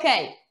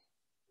 Okay.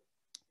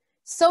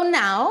 So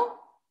now,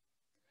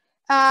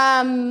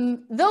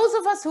 those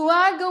of us who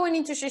are going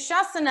into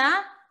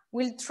Shashasana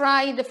will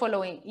try the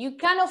following. You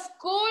can, of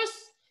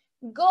course,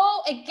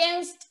 go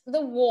against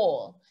the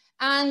wall.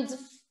 And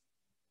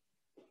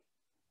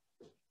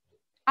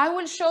I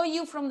will show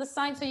you from the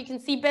side so you can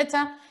see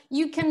better.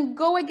 You can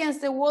go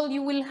against the wall.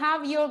 You will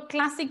have your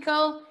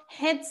classical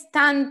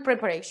headstand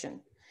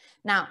preparation.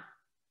 Now,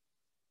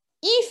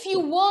 if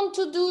you want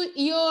to do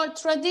your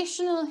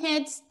traditional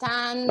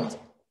headstand,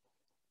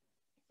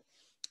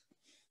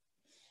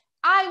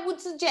 I would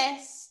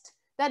suggest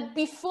that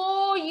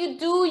before you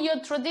do your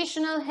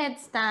traditional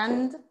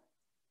headstand,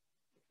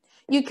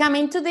 you come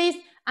into this,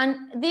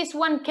 and this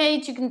one,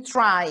 Kate, you can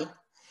try.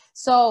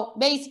 So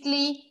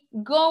basically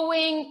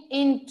going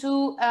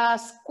into a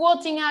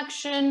squatting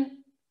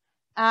action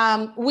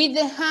with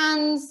the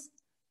hands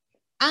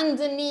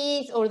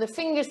underneath or the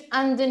fingers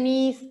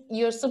underneath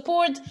your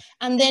support,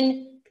 and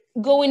then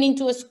going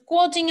into a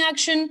squatting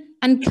action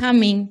and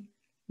coming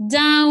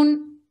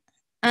down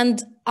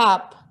and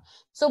up.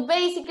 So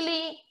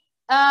basically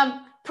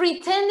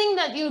pretending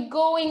that you're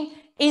going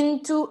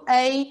into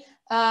a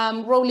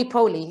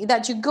roly-poly,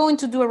 that you're going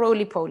to do a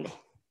roly-poly.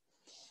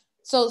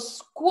 So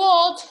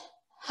squat,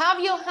 have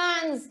your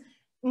hands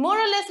more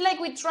or less like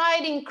we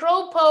tried in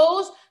crow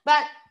pose,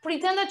 but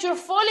pretend that you're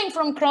falling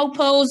from crow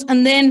pose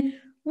and then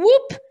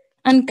whoop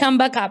and come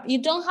back up.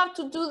 You don't have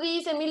to do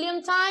this a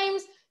million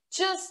times,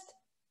 just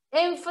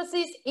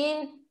emphasis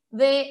in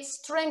the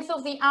strength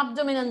of the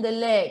abdomen and the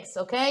legs,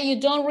 okay? You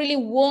don't really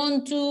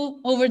want to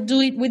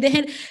overdo it with the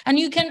head. And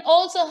you can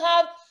also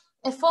have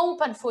a foam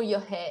pad for your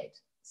head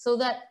so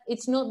that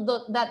it's not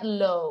that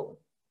low.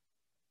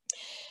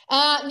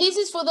 This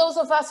is for those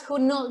of us who are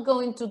not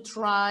going to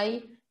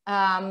try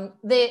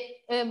the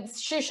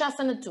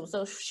Shirshasana 2.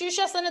 So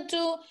Shirshasana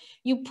 2,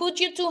 you put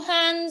your two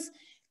hands,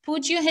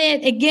 put your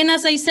head. Again,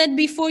 as I said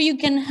before, you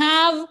can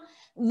have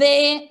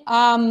the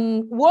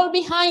wall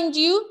behind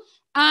you.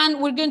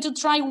 And we're going to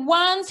try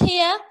once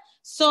here.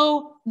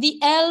 So the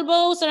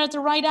elbows are at the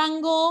right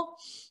angle,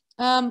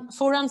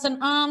 forearms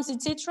and arms,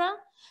 etc.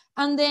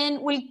 And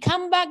then we'll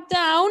come back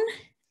down,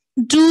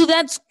 do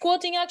that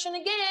squatting action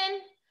again.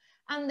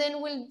 And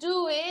then we'll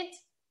do it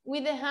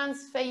with the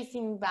hands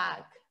facing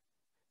back.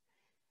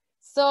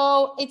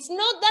 So it's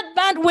not that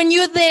bad when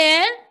you're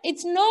there.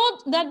 It's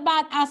not that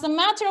bad. As a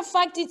matter of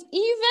fact, it's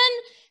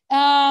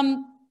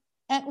even,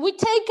 we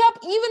take up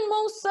even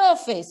more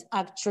surface,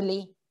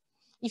 actually,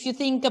 if you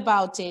think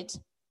about it.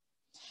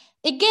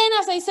 Again,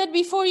 as I said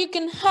before, you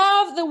can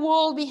have the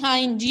wall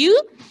behind you.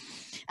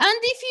 And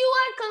if you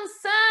are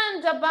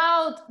concerned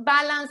about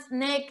balance,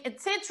 neck,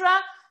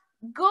 etc.,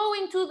 go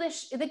into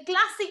the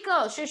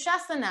classical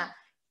Shirshasana,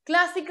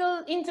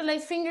 classical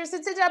interlaced fingers,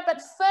 etc.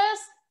 But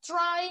first,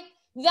 try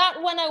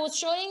that one I was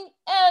showing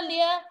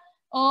earlier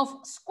of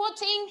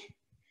squatting,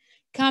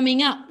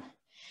 coming up.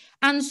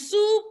 And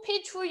Sue,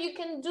 pitch where you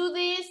can do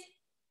this.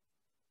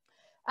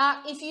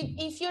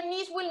 If your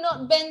knees will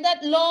not bend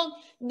that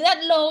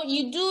low,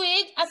 you do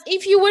it as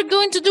if you were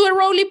going to do a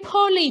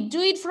roly-poly.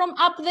 Do it from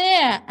up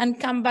there and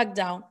come back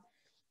down.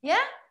 Yeah?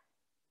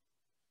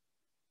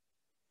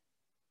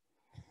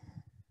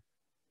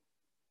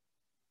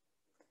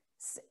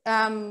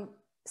 Sarah,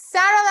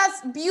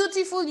 that's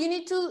beautiful. You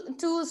need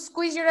to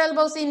squeeze your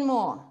elbows in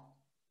more.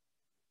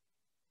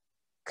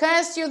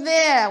 Kirst, you're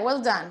there.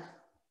 Well done.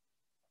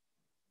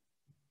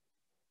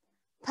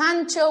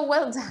 Pancho,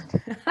 well done.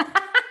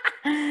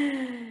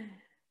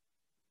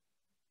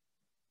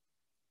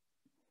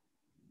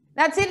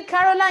 That's it,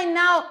 Caroline,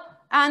 now.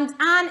 And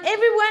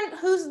everyone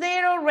who's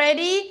there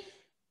already,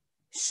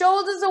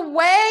 shoulders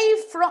away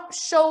from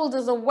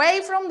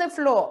the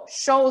floor.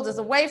 Shoulders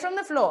away from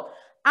the floor.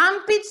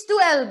 Armpits to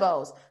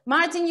elbows.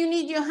 Martin, you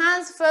need your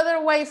hands further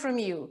away from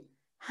you.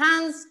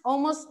 Hands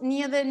almost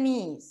near the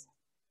knees.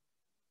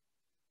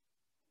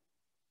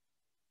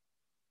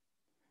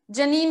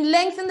 Janine,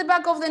 lengthen the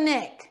back of the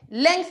neck.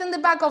 Lengthen the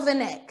back of the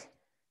neck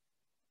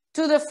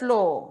to the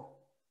floor.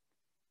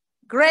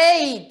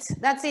 Great.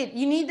 That's it.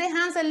 You need the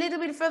hands a little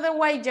bit further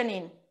away,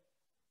 Janine.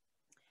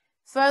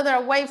 Further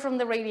away from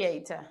the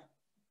radiator.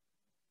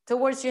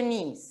 Towards your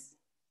knees.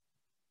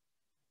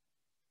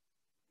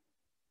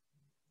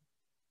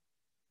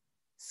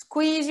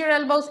 Squeeze your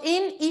elbows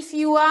in if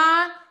you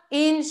are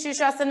in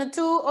Shirshasana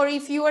 2 or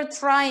if you are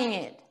trying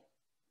it.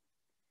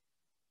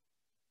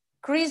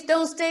 Chris,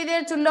 don't stay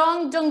there too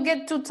long. Don't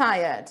get too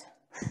tired.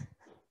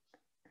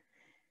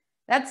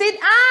 That's it,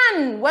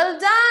 Anne. Well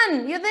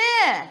done. You're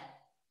there.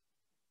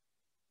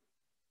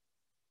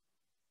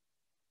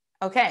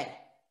 Okay.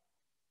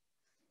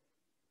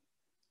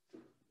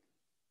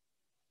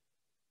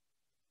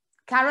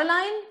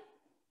 Caroline,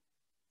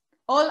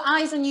 all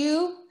eyes on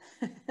you.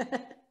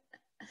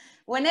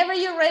 Whenever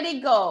you're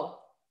ready, go.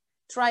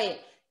 Try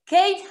it.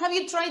 Kate, have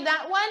you tried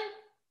that one?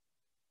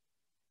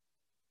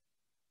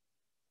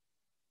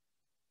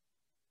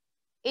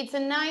 It's a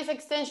nice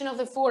extension of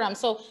the forearm.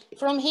 So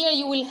from here,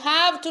 you will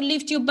have to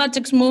lift your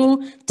buttocks more,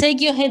 take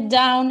your head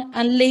down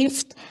and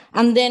lift,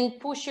 and then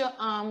push your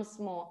arms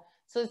more.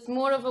 So it's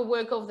more of a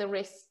work of the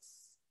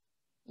wrists.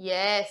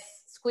 Yes,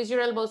 squeeze your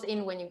elbows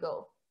in when you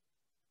go.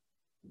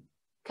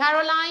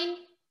 Caroline,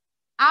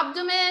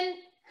 abdomen,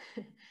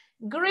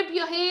 grip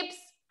your hips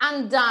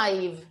and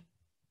dive.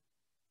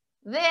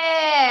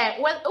 There,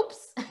 well,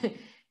 oops,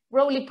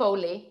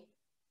 roly-poly.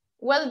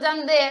 Well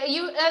done there.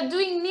 You are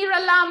doing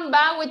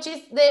Niralamba, which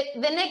is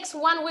the next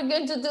one we're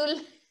going to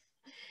do.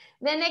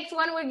 The next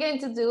one we're going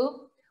to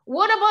do.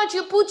 What about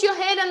you put your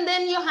head and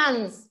then your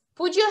hands?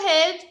 Put your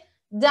head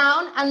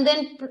down and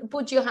then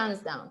put your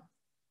hands down.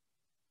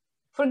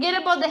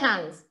 Forget about the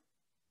hands.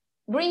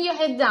 Bring your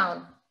head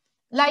down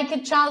like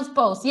a child's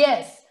pose.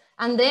 Yes.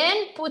 And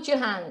then put your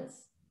hands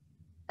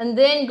and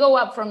then go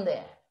up from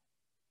there.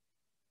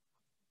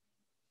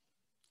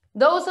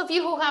 Those of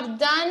you who have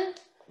done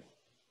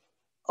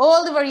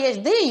all the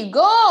variations, there you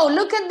go.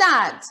 Look at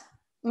that.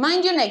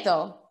 Mind your neck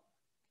though.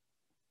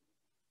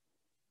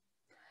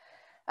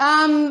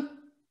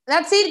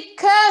 That's it.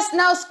 Kirst,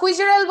 now squeeze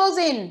your elbows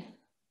in.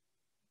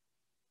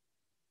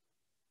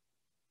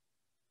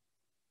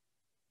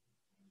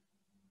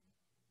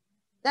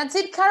 That's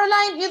it,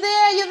 Caroline. You're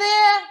there, you're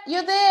there,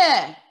 you're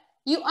there.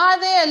 You are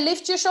there.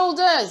 Lift your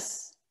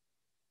shoulders.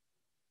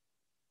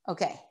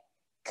 Okay.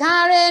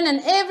 Karen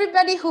and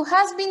everybody who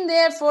has been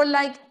there for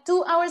like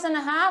 2.5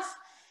 hours,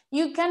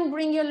 you can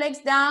bring your legs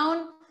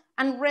down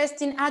and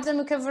rest in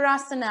Adho Mukha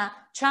Virasana,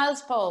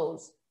 child's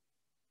pose.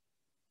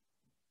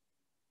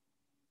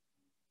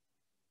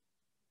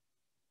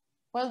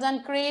 Well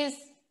done, Chris.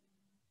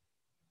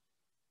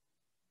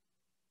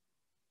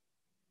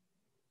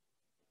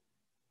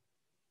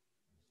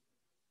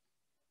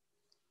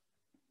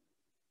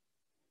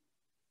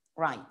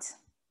 Right.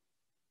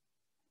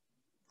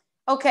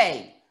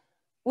 Okay.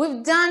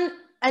 We've done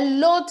a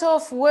lot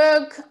of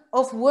work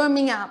of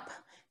warming up.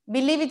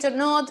 Believe it or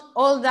not,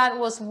 all that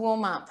was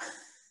warm up.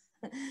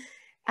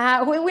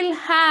 We will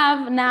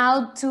have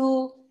now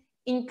to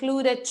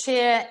include a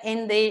chair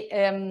in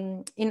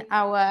the in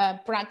our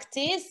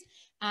practice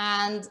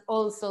and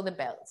also the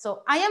belt.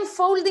 So I am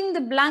folding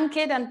the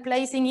blanket and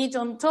placing it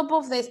on top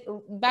of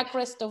the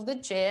backrest of the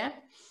chair.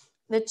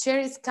 The chair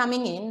is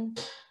coming in.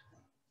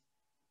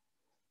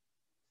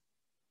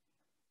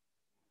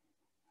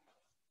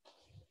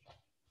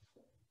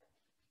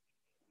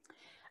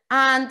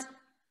 And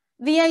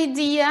the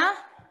idea,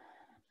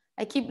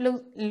 I keep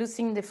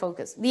losing the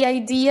focus. The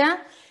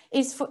idea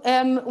is for,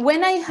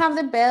 when I have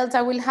the belt,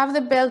 I will have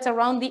the belt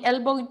around the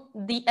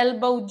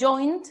elbow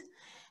joint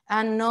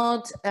and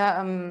not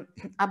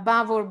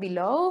above or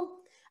below.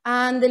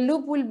 And the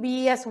loop will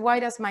be as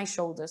wide as my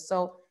shoulders.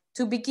 So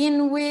to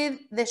begin with,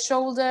 the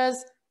shoulders,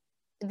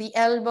 the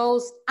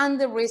elbows, and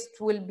the wrist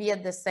will be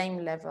at the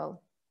same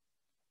level.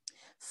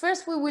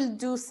 First, we will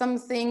do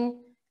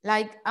something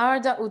like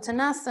Ardha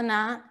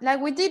Uttanasana, like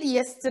we did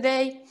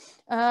yesterday.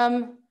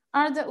 Ardha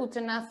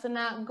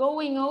Uttanasana,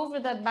 going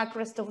over that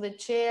backrest of the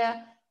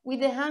chair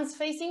with the hands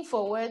facing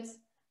forwards,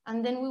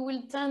 and then we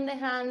will turn the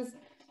hands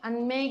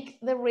and make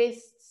the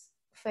wrists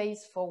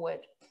face forward.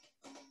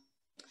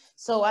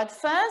 So at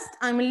first,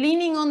 I'm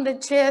leaning on the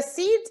chair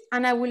seat,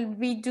 and I will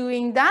be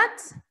doing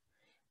that,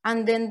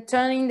 and then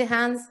turning the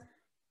hands.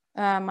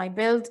 My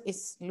belt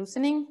is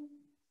loosening.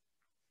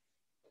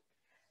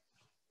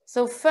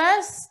 So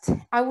first,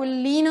 I will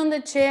lean on the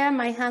chair,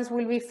 my hands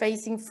will be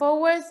facing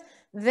forwards,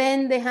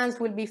 then the hands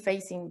will be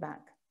facing back.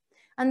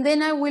 And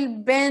then I will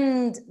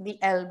bend the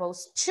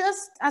elbows,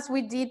 just as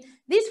we did.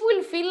 This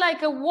will feel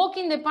like a walk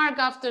in the park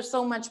after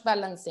so much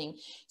balancing.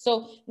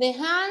 So the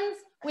hands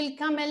will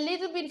come a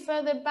little bit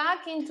further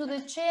back into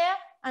the chair,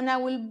 and I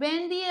will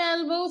bend the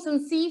elbows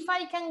and see if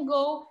I can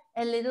go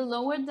a little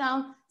lower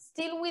down,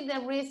 still with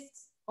the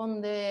wrists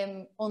on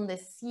the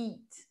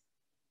seat.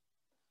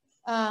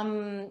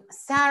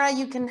 Sarah,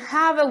 you can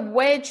have a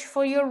wedge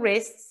for your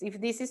wrists.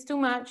 If this is too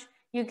much,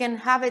 you can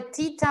have a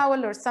tea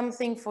towel or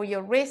something for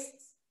your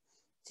wrists.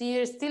 So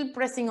you're still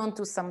pressing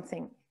onto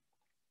something.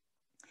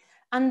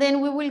 And then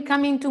we will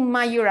come into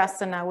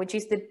Mayurasana, which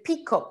is the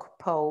peacock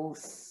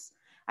pose.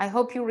 I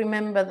hope you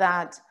remember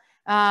that.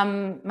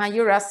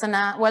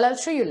 Mayurasana, well, I'll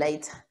show you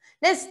later.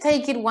 Let's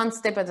take it one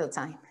step at a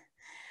time.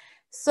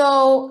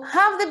 So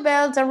have the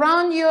belt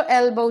around your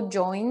elbow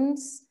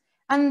joints.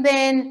 And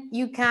then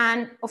you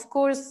can, of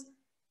course,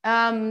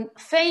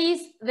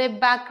 face the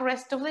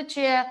backrest of the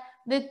chair.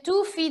 The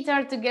 2 feet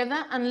are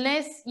together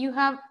unless you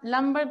have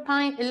lumbar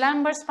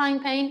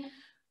spine pain,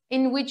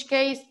 in which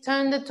case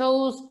turn the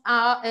toes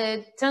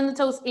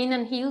in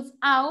and heels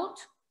out.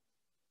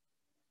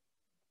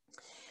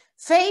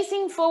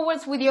 Facing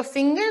forwards with your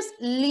fingers,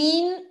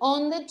 lean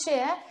on the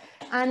chair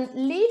and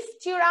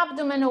lift your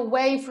abdomen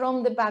away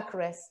from the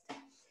backrest.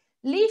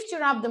 Lift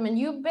your abdomen,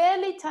 you're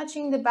barely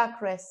touching the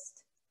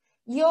backrest.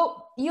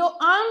 Your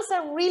arms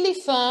are really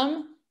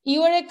firm.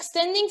 You are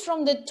extending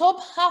from the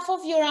top half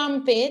of your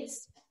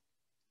armpits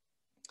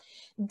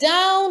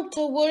down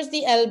towards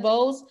the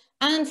elbows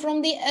and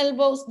from the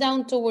elbows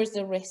down towards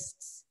the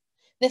wrists.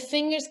 The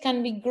fingers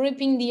can be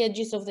gripping the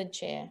edges of the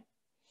chair.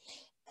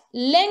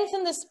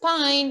 Lengthen the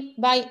spine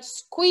by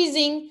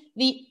squeezing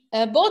the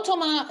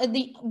bottom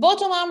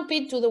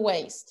armpit to the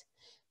waist.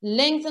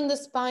 Lengthen the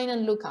spine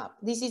and look up.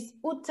 This is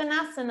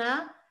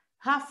Uttanasana,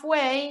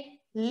 halfway,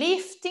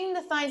 lifting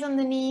the thighs and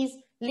the knees,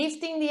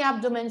 lifting the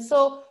abdomen.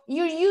 So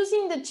you're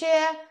using the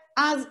chair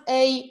as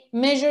a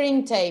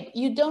measuring tape.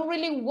 You don't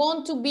really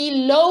want to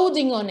be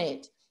loading on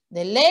it.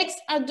 The legs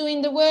are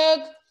doing the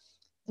work.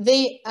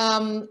 The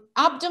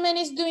abdomen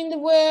is doing the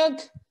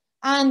work.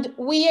 And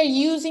we are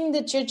using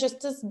the chair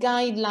just as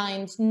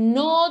guidelines,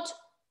 not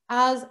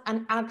as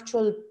an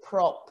actual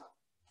prop.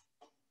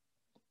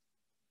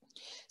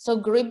 So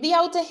grip the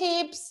outer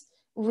hips,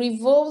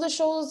 revolve the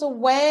shoulders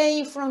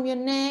away from your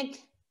neck.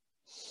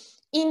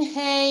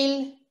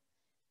 Inhale,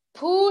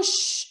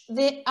 push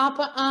the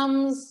upper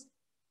arms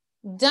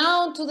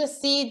down to the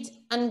seat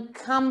and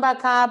come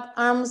back up,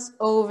 arms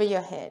over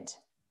your head.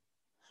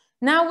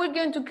 Now we're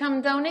going to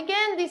come down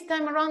again. This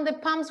time around, the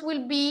palms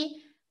will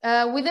be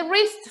with the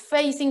wrist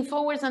facing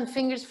forwards and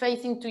fingers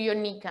facing to your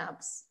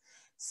kneecaps.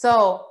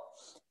 So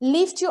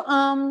lift your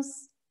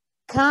arms,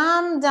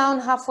 come down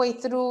halfway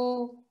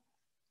through,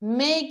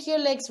 Make your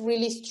legs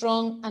really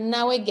strong. And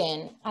now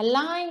again,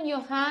 align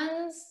your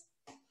hands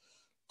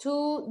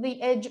to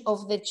the edge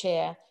of the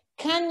chair.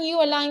 Can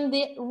you align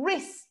the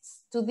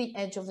wrists to the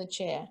edge of the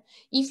chair?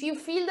 If you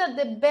feel that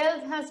the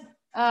belt has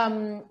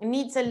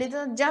needs a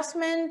little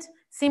adjustment,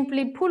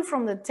 simply pull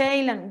from the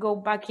tail and go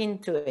back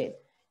into it.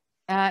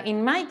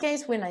 In my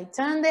case, when I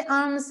turn the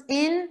arms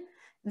in,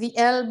 the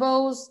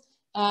elbows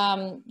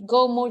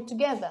go more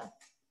together.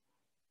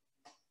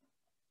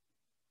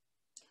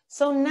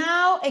 So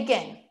now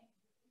again,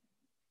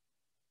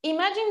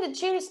 imagine the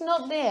chair is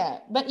not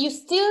there, but you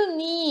still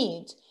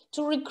need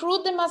to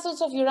recruit the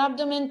muscles of your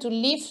abdomen to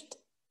lift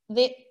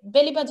the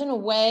belly button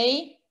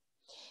away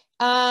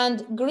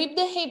and grip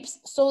the hips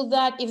so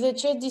that if the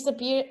chair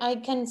disappears, I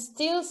can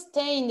still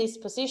stay in this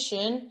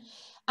position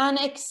and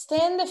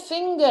extend the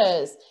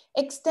fingers,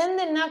 extend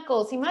the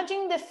knuckles.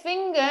 Imagine the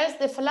fingers,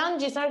 the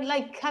phalanges are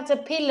like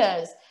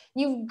caterpillars.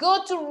 You've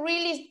got to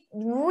really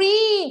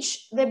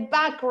reach the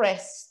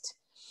backrest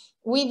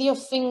with your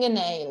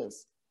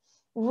fingernails.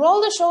 Roll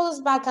the shoulders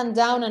back and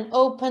down and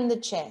open the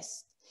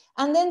chest.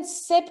 And then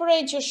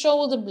separate your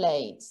shoulder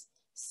blades.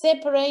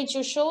 Separate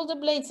your shoulder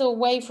blades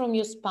away from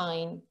your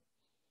spine.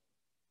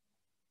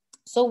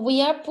 So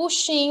we are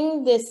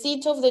pushing the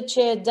seat of the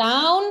chair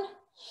down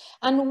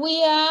and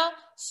we are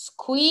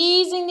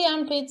squeezing the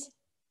armpits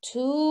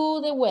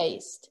to the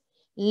waist.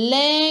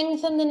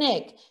 Lengthen the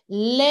neck,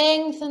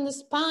 lengthen the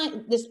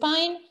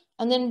spine,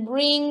 and then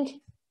bring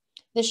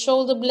the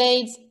shoulder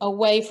blades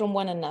away from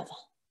one another.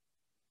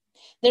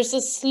 There's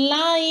a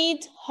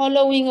slight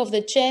hollowing of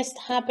the chest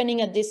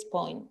happening at this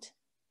point.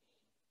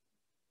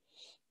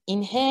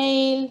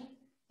 Inhale,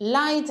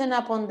 lighten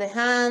up on the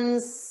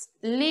hands,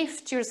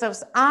 lift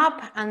yourselves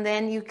up, and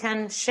then you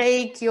can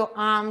shake your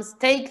arms,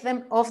 take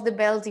them off the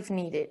belt if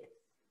needed.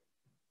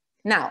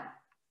 Now,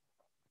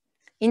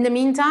 in the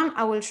meantime,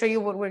 I will show you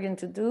what we're going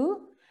to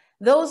do.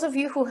 Those of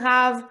you who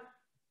have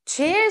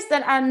chairs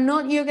that are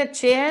not yoga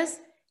chairs,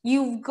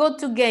 you've got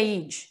to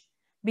gauge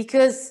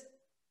because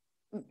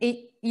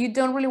you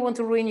don't really want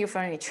to ruin your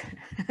furniture.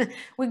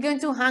 We're going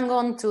to hang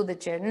on to the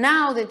chair.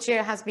 Now the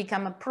chair has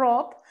become a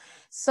prop.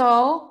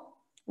 So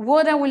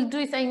what I will do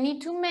is I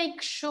need to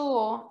make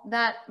sure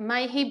that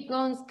my hip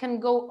bones can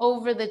go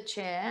over the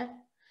chair.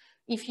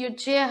 If your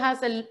chair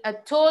has a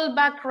tall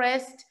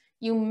backrest,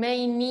 you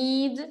may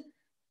need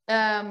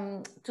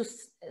to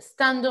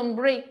stand on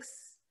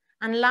bricks.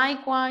 And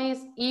likewise,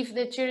 if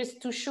the chair is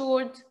too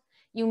short,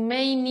 you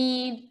may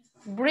need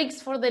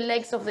bricks for the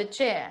legs of the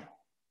chair.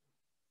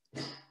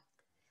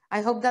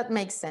 I hope that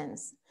makes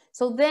sense.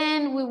 So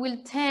then we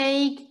will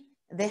take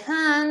the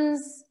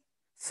hands,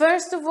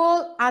 first of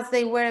all, as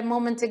they were a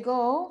moment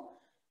ago,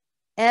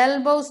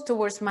 elbows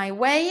towards my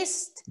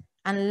waist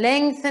and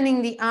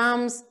lengthening the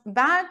arms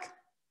back.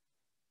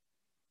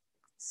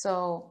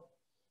 So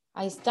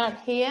I start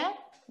here,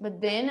 but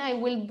then I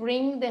will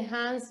bring the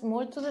hands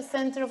more to the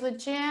center of the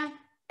chair,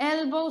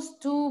 elbows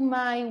to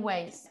my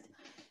waist,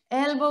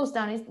 elbows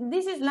down.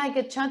 This is like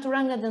a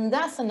Chaturanga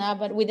Dandasana,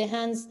 but with the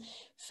hands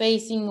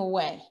facing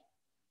away.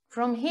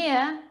 From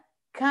here,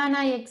 can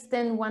I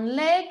extend one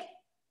leg?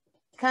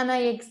 Can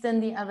I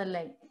extend the other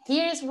leg?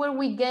 Here's where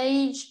we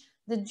gauge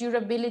the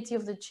durability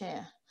of the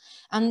chair.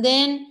 And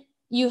then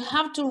you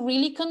have to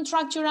really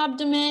contract your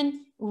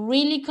abdomen,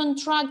 really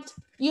contract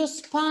your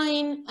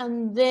spine,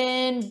 and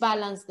then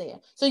balance there.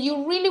 So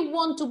you really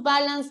want to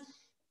balance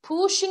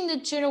pushing the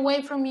chair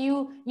away from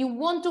you. You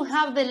want to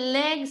have the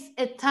legs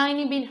a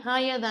tiny bit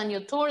higher than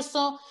your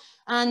torso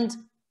and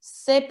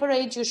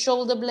separate your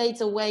shoulder blades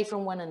away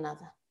from one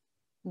another.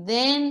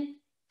 Then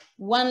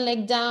one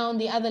leg down,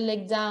 the other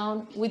leg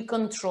down with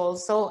control.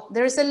 So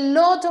there's a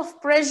lot of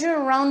pressure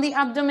around the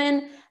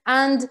abdomen,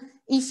 and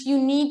if you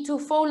need to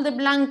fold the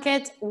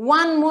blanket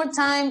one more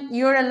time,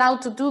 you're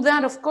allowed to do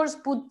that. Of course,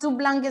 put 2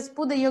 blankets,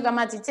 put the yoga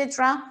mat,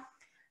 etc.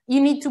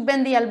 You need to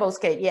bend the elbows,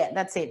 Kate. Yeah,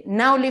 that's it.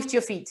 Now lift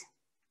your feet.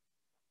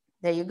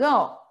 There you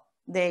go.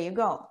 There you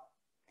go.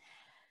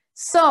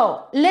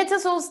 So let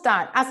us all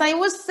start. As I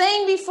was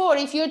saying before,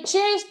 if your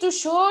chair is too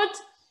short,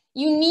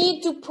 you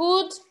need to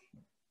put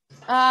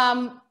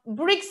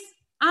bricks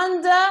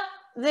under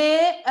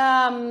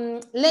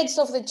the legs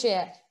of the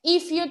chair.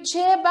 If your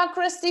chair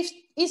backrest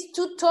is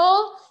too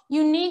tall,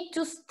 you need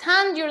to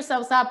stand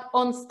yourselves up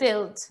on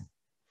stilts.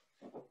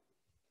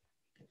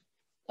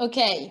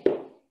 Okay.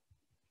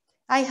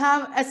 I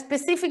have a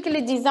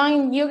specifically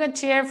designed yoga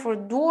chair for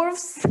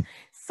dwarfs,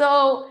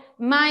 so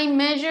my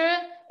measure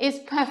is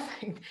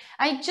perfect.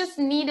 I just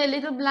need a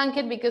little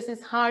blanket because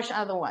it's harsh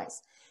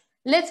otherwise.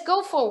 Let's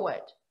go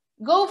forward.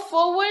 Go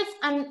forward,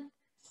 and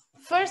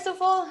first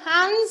of all,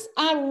 hands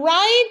are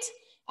right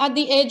at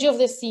the edge of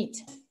the seat.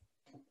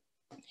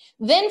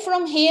 Then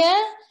from here,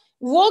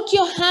 walk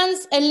your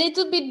hands a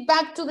little bit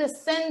back to the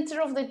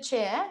center of the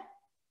chair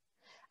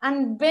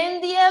and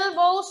bend the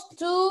elbows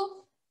to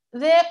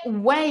the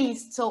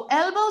waist. So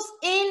elbows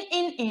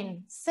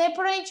in.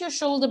 Separate your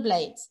shoulder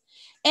blades.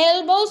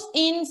 Elbows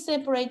in,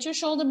 separate your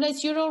shoulder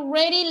blades. You're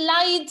already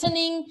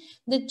lightening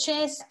the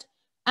chest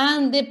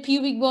and the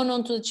pubic bone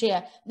onto the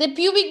chair. The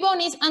pubic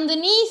bone is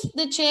underneath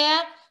the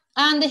chair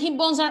and the hip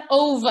bones are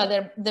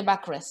over the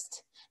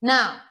backrest.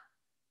 Now,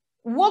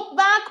 walk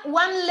back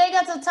one leg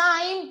at a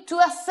time to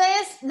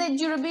assess the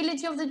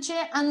durability of the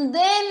chair, and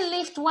then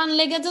lift one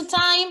leg at a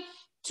time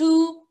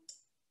to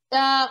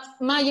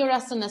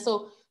Mayurasana.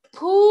 So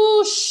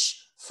push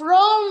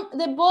from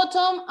the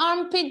bottom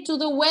armpit to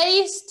the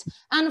waist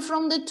and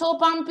from the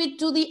top armpit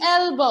to the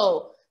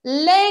elbow.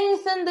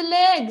 Lengthen the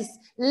legs,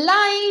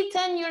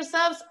 lighten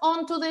yourselves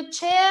onto the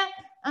chair,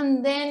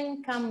 and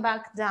then come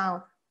back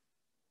down.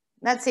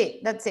 That's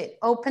it, that's it.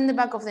 Open the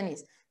back of the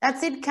knees.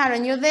 That's it,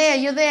 Karen, you're there,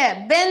 you're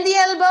there. Bend the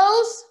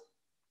elbows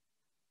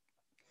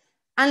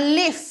and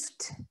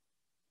lift.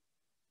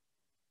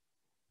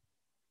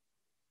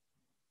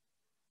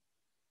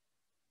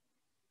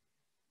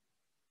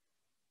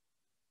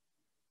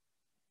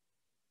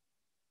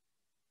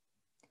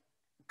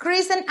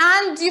 Chris and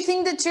Anne, do you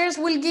think the chairs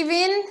will give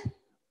in?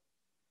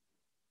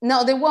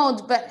 No, they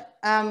won't, but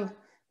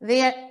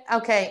they're,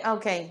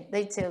 okay,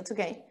 they tilt,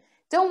 okay.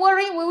 Don't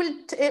worry, we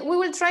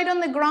will try it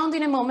on the ground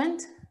in a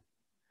moment.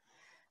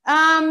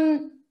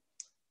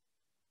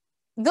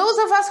 Those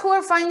of us who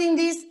are finding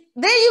this,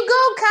 there you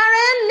go,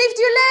 Karen, lift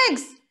your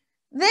legs.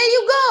 There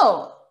you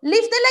go.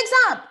 Lift the legs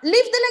up,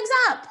 lift the legs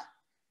up.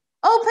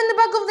 Open the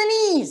back of the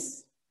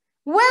knees.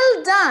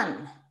 Well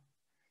done.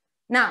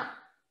 Now,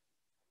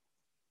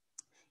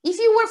 if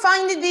you were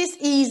finding this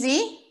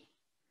easy,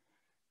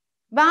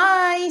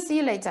 bye, see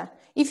you later.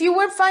 If you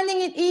were finding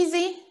it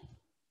easy,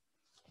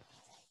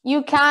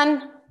 you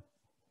can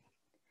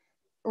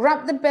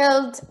wrap the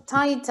belt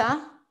tighter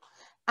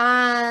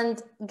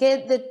and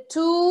get the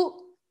two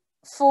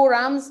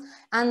forearms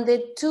and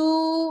the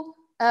two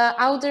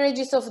outer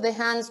edges of the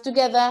hands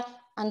together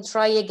and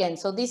try again.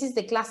 So this is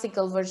the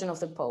classical version of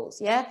the pose,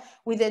 yeah?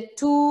 With the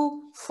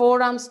two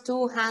forearms,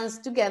 two hands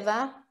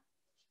together.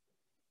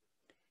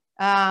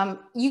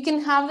 You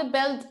can have the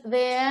belt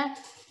there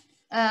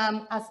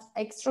as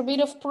extra bit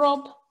of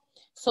prop.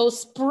 So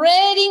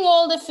spreading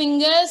all the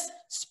fingers,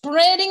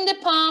 spreading the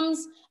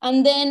palms,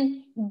 and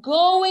then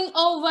going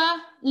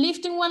over,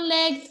 lifting one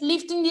leg,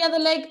 lifting the other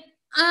leg,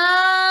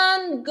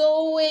 and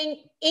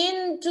going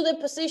into the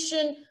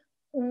position,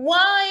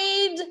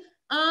 wide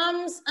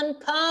arms and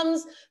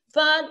palms,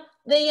 but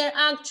they are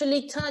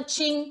actually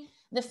touching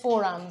the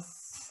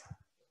forearms.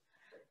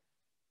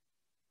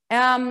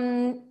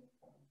 That's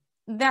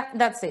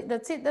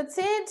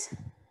it.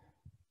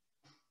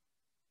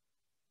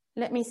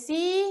 Let me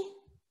see.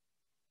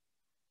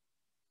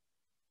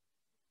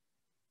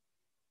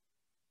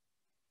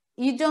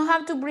 You don't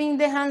have to bring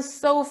the hands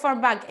so far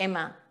back,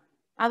 Emma.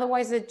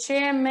 Otherwise the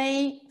chair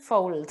may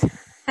fold.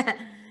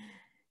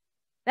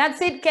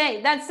 That's it,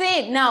 Kate, that's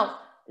it. Now,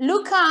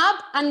 look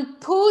up and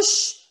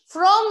push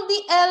from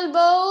the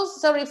elbows,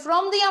 sorry,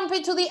 from the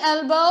armpit to the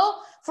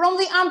elbow, from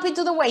the armpit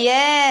to the waist.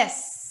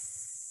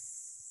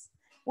 Yes.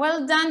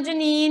 Well done,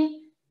 Janine.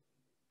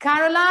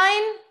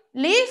 Caroline,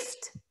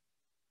 lift.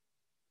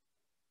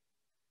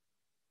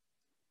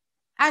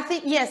 I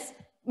think, yes,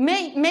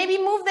 maybe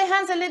move the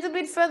hands a little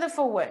bit further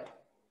forward.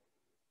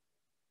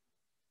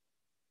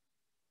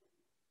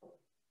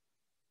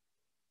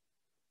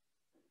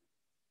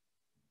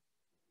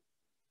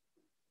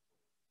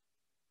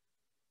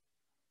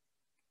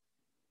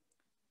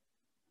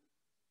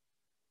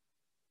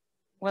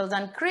 Well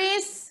done,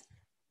 Chris.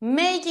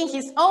 Making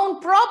his own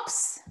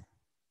props.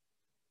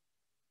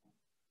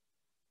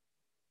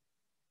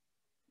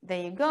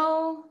 There you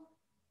go.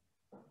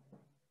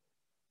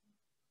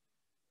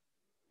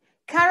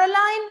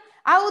 Caroline,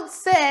 I would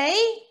say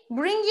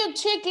bring your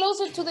chair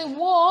closer to the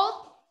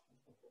wall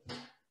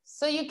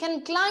so you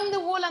can climb the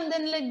wall and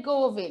then let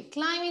go of it.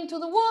 Climb into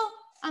the wall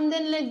and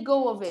then let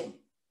go of it.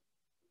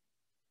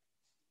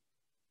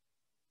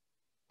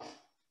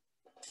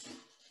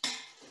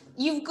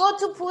 You've got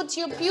to put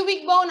your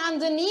pubic bone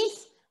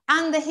underneath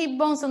and the hip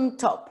bones on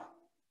top.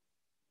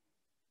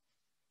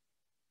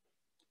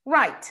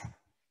 Right.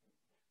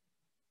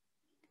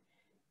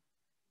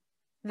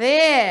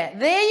 There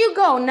you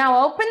go.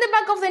 Now open the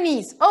back of the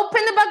knees.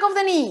 Open the back of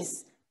the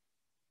knees.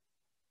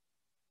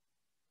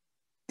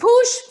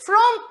 Push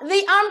from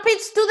the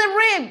armpits to the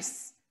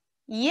ribs.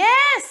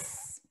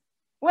 Yes.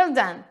 Well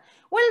done.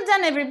 Well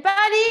done,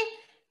 everybody.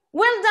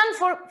 Well done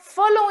for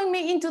following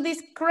me into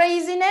this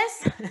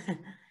craziness.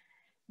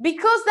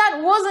 Because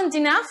that wasn't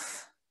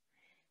enough,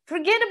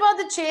 forget about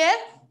the chair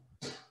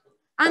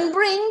and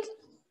bring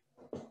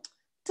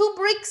 2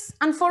 bricks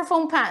and 4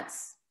 foam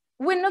pads.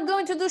 We're not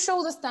going to do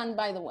shoulder stand,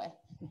 by the way.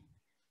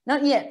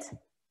 Not yet.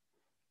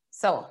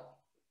 So,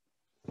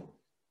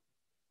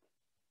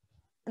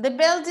 the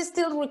belt is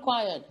still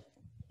required.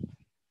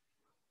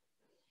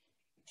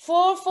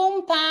 4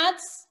 foam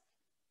pads,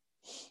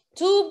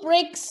 2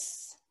 bricks.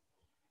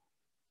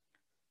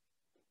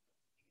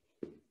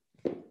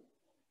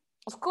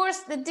 Of course,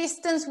 the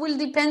distance will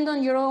depend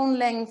on your own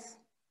length.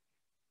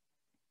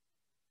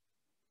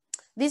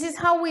 This is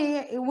how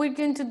we're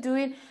going to do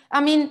it.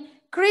 I mean,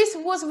 Chris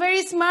was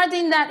very smart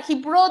in that he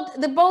brought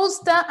the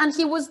bolster and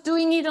he was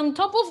doing it on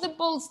top of the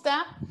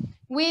bolster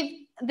with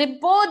the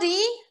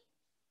body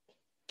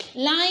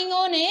lying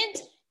on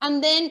it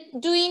and then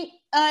doing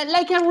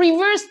like a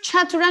reverse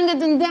chaturanga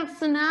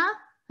dandasana,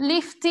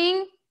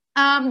 lifting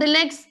the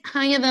legs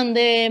higher than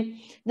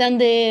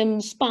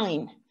the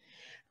spine.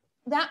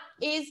 That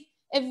is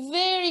a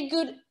very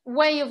good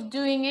way of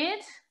doing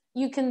it.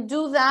 You can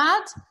do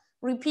that,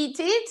 repeat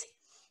it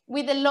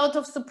with a lot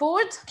of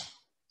support.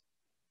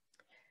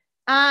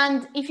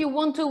 And if you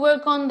want to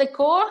work on the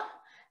core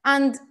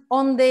and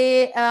on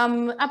the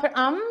upper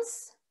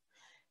arms,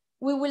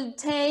 we will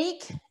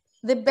take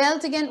the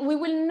belt again. We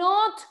will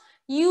not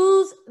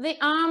use the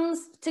arms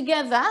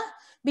together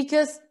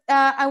because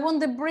I want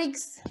the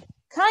bricks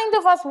kind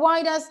of as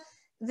wide as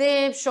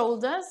the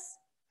shoulders.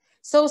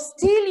 So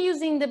still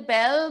using the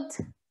belt,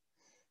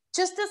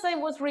 just as I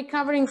was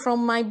recovering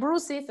from my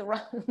bruises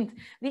around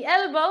the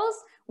elbows,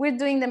 we're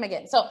doing them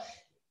again. So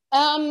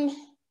the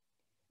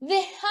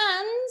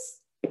hands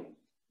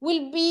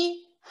will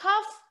be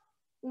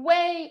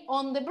halfway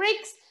on the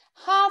bricks,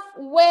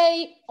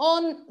 halfway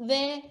on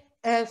the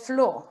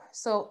floor.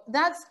 So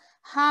that's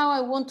how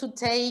I want to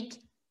take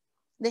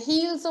the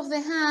heels of the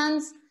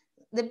hands.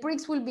 The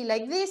bricks will be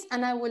like this,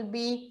 and I will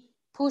be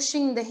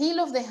pushing the heel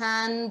of the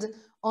hand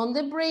on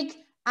the brick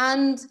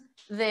and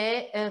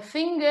the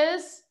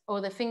fingers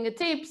or the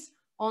fingertips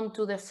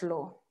onto the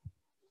floor.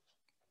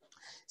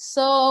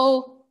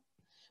 So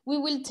we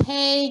will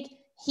take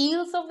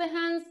heels of the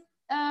hands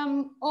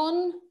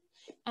on,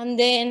 and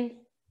then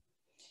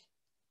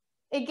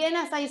again,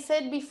 as I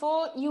said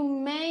before, you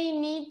may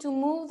need to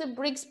move the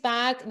bricks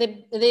back,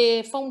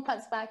 the foam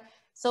pads back.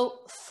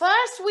 So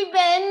first we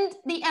bend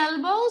the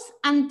elbows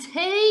and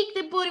take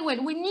the body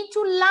weight. We need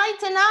to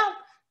lighten up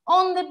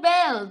on the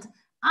belt,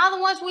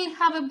 otherwise we'll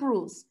have a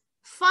bruise.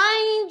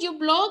 Find your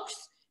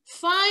blocks,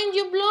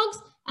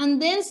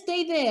 and then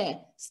stay there.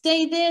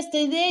 Stay there,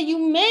 stay there. You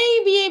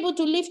may be able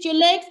to lift your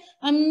legs.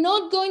 I'm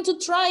not going to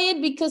try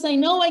it because I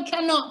know I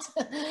cannot.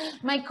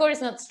 My core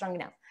is not strong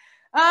enough.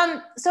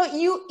 So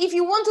if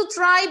you want to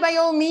try, by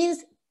all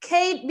means,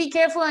 Kate, be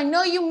careful. I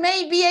know you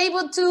may be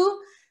able to.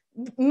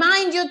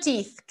 Mind your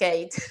teeth,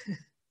 Kate.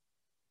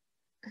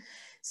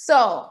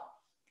 So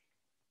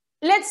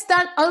let's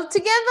start all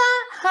together.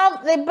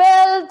 Have the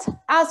belt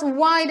as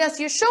wide as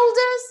your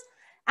shoulders,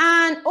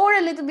 or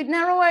a little bit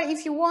narrower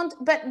if you want,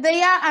 but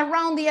they are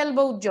around the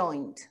elbow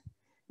joint.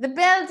 The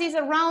belt is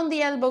around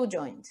the elbow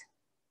joint.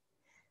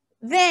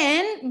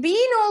 Then be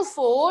in all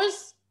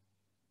fours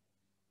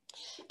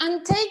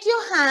and take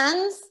your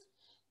hands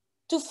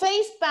to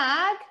face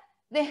back.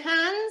 The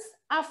hands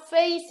are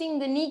facing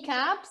the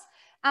kneecaps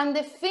and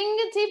the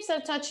fingertips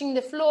are touching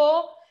the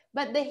floor,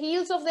 but the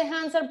heels of the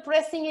hands are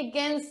pressing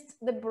against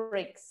the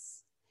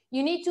bricks.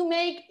 You need to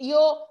make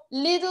your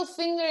little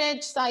finger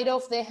edge side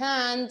of the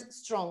hand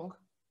strong.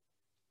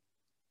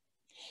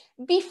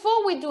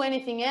 Before we do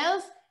anything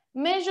else,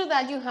 measure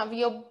that you have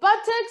your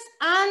buttocks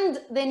and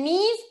the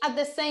knees at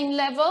the same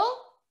level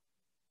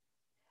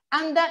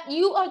and that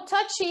you are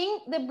touching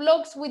the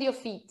blocks with your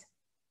feet.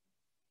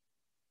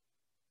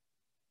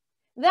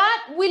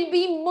 That will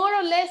be more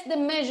or less the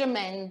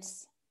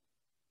measurements.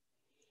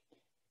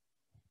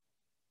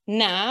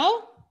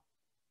 Now,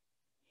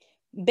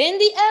 bend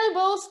the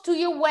elbows to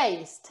your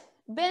waist.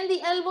 Bend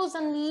the elbows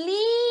and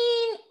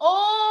lean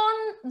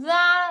on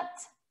that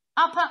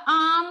upper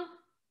arm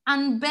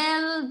and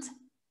belt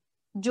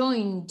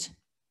joint.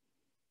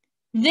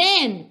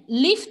 Then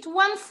lift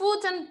one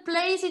foot and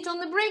place it on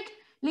the brick.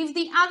 Lift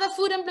the other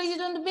foot and place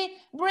it on the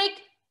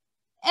brick.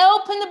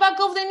 Open the back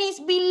of the knees.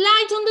 Be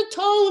light on the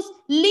toes.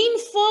 Lean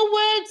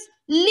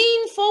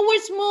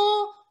forwards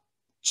more.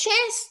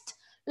 Chest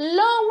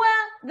lower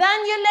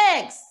than your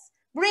legs.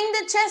 Bring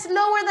the chest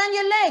lower than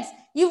your legs.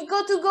 You've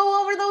got to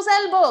go over those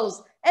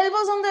elbows.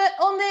 Elbows on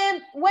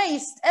the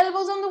waist.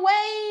 Elbows on the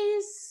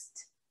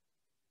waist.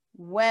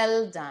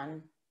 Well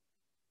done.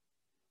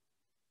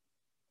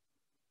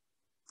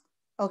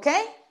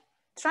 Okay?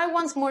 Try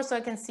once more so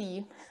I can see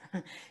you.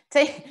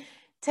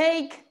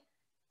 Take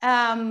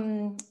a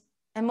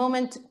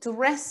moment to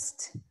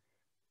rest.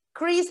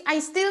 Chris, I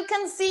still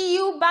can see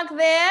you back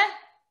there.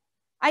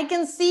 I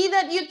can see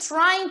that you're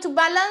trying to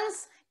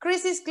balance.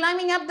 Chris is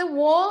climbing up the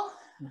wall.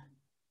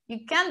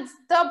 You can't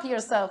stop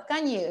yourself,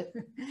 can you?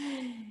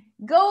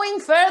 Going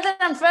further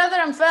and further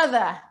and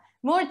further.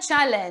 More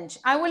challenge.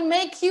 I will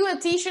make you a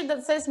t-shirt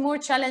that says more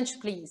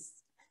challenge, please.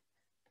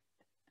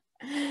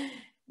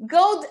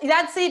 Go,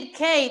 that's it,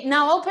 Kate.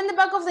 Now open the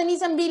back of the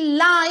knees and be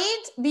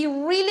light, be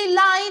really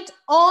light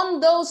on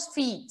those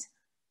feet.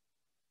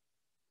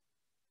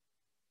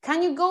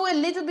 Can you go a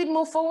little bit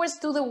more forwards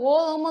to the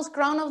wall, almost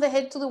crown of the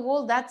head to the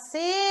wall? That's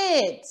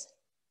it.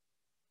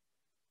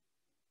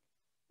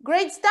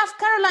 Great stuff,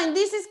 Caroline.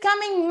 This is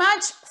coming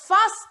much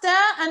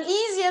faster and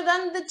easier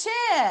than the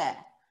chair.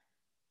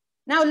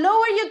 Now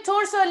lower your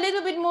torso a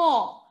little bit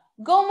more.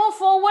 Go more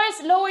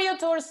forwards, lower your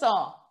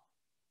torso.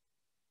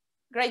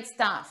 Great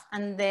stuff.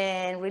 And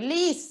then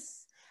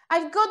release.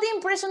 I've got the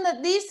impression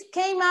that this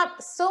came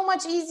up so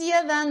much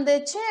easier than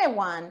the chair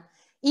one.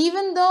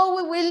 Even though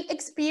we will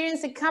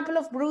experience a couple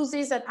of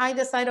bruises at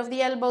either side of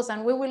the elbows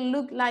and we will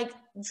look like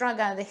drug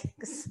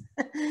addicts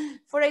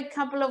for a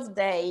couple of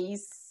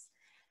days.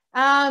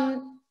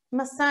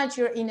 Massage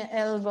your inner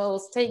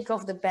elbows, take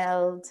off the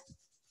belt.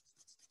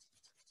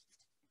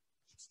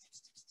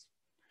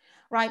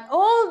 Right,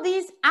 all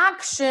these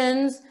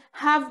actions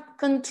have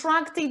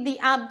contracted the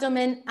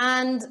abdomen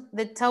and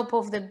the top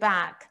of the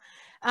back.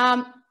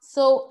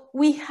 So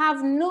we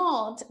have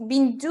not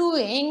been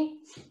doing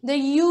the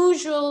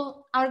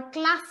usual, our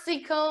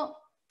classical,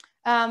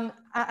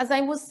 as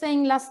I was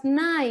saying last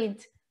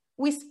night,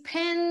 we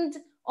spend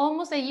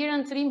almost a year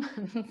and 3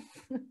 months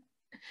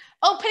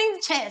opening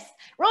the chest,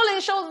 rolling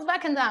the shoulders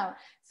back and down.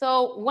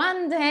 So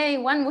one day,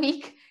 1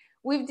 week,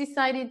 we've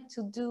decided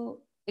to do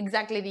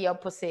exactly the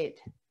opposite.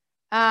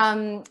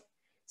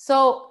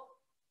 So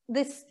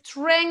the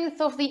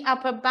strength of the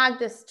upper back,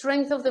 the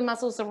strength of the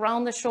muscles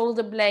around the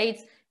shoulder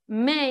blades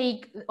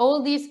make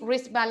all these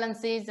wrist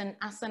balances and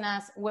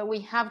asanas where we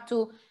have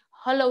to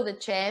hollow the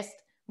chest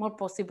more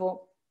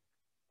possible.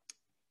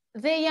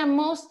 They are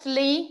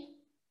mostly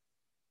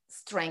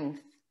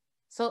strength.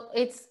 So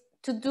it's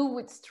to do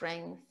with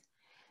strength.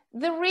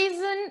 The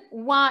reason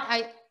why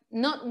I'm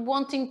not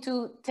wanting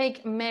to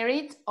take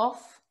merit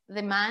off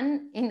the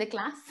man in the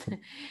class,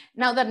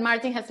 now that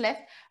Martin has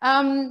left,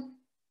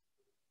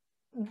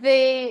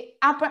 the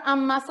upper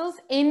arm muscles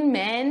in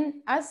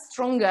men are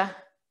stronger.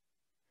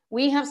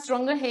 We have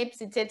stronger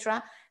hips,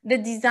 etc. The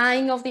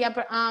design of the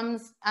upper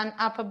arms and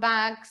upper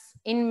backs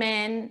in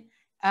men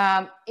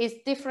is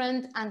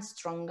different and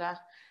stronger.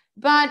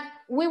 But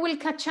we will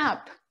catch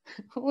up.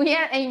 We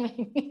are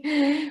aiming.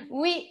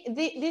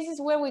 This is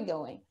where we're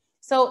going.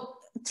 So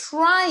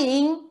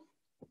trying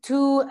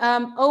to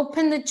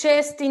open the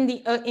chest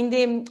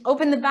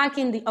open the back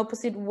in the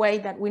opposite way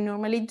that we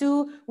normally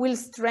do will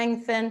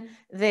strengthen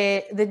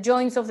the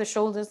joints of the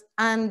shoulders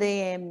and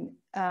the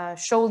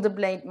shoulder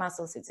blade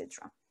muscles,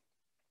 etc.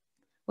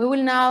 We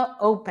will now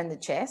open the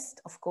chest.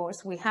 Of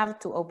course, we have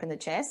to open the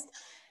chest.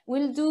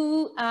 We'll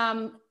do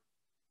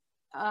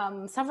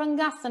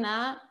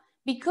Savangasana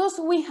because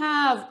we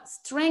have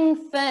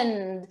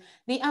strengthened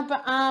the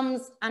upper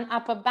arms and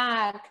upper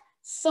back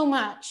so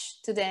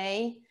much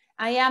today.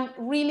 I am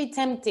really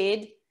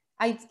tempted.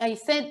 I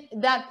said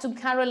that to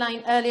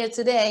Caroline earlier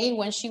today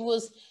when she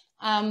was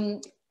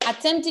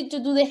attempted to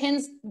do the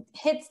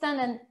headstand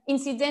and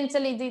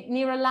incidentally did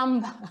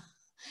Niralamba.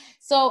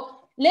 So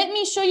let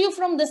me show you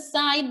from the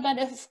side, but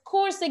of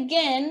course,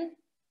 again,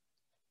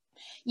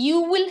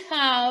 you will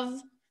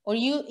have, or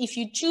if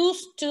you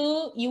choose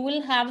to, you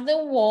will have the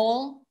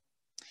wall.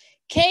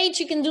 Cage,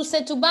 you can do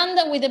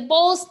Setubandha with a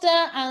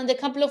bolster and a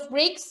couple of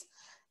bricks.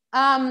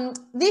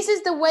 This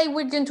is the way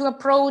we're going to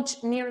approach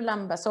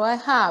Niralamba. So I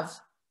have,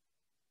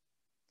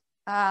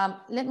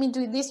 let me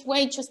do it this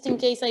way just in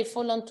case I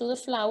fall onto the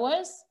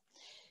flowers.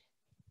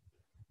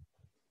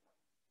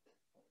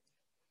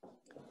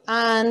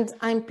 And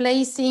I'm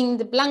placing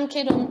the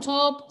blanket on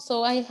top.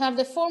 So I have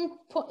the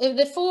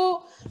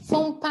 4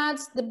 foam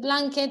pads, the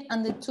blanket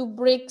and the 2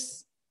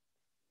 bricks.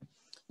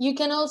 You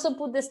can also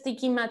put the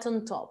sticky mat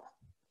on top.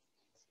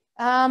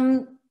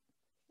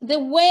 The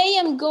way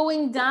I'm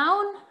going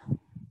down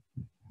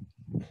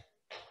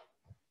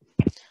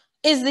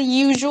is the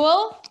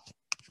usual.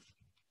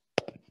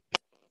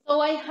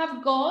 So I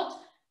have got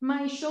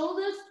my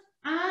shoulders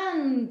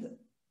and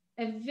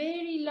a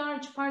very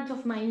large part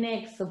of my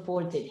neck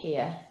supported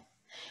here.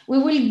 We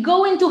will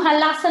go into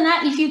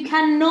Halasana. If you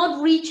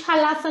cannot reach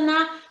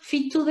Halasana,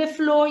 feet to the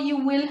floor, you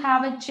will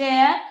have a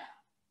chair.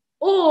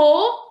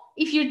 Or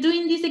if you're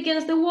doing this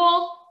against the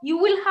wall, you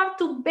will have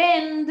to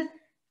bend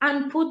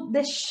and put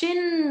the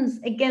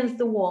shins against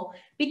the wall.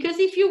 Because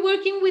if you're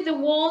working with the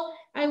wall,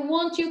 I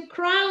want your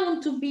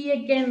crown to be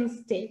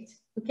against it,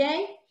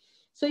 okay?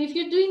 So if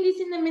you're doing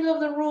this in the middle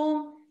of the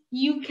room,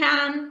 you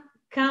can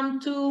come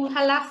to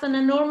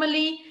Halasana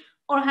normally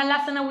or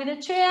Halasana with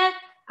a chair.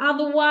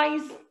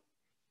 Otherwise,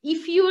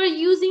 if you are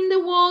using the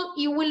wall,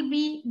 you will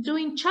be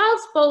doing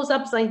child's pose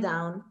upside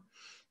down.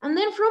 And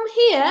then from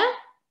here,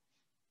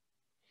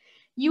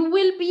 you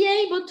will be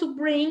able to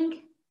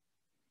bring,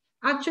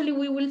 actually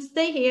we will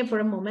stay here for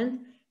a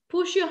moment,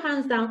 push your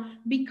hands down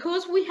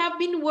because we have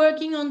been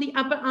working on the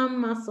upper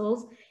arm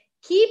muscles,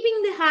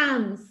 keeping the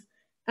hands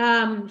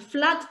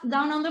flat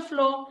down on the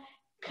floor,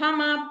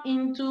 come up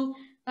into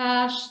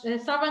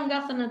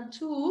Savangasana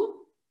 2.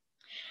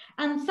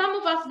 And some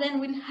of us then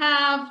will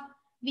have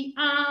the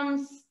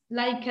arms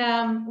like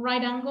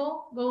right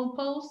angle, goal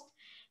post,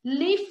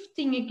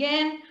 lifting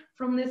again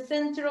from the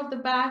center of the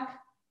back.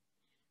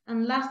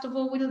 And last of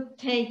all, we'll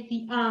take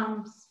the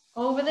arms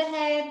over the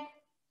head.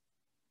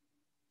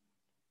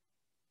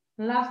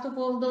 Last of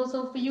all, those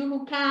of you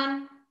who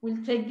can, will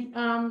take the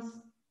arms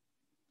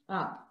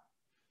up.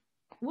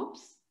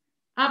 Whoops,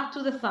 up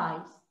to the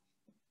thighs.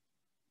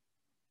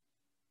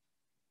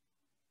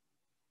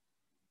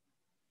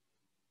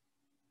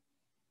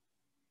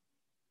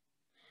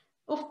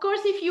 Of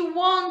course, if you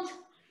want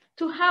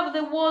to have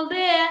the wall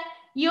there,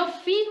 your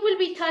feet will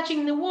be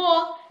touching the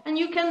wall, and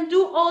you can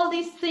do all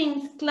these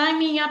things,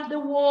 climbing up the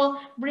wall,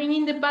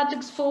 bringing the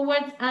buttocks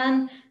forward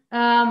and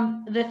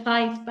the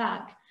thighs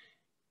back.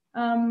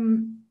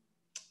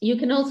 You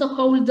can also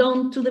hold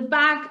on to the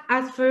back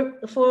as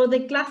for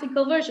the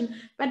classical version.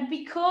 But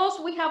because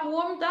we have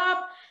warmed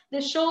up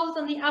the shoulders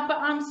and the upper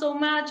arms so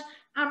much,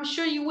 I'm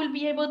sure you will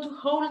be able to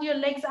hold your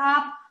legs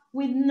up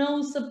with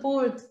no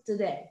support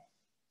today.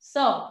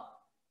 So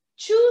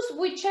choose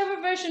whichever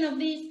version of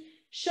these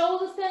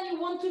shoulder stand you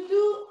want to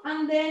do,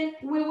 and then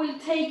we will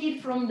take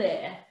it from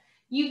there.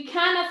 You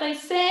can, as I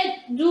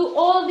said, do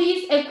all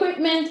these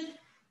equipment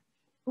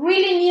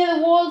really near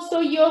the wall, so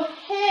your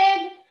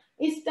head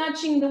is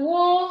touching the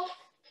wall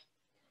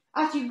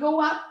as you go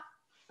up.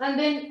 And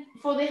then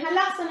for the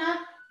halasana,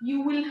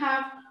 you will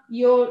have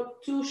your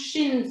two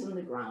shins on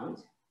the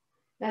ground.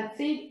 That's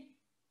it.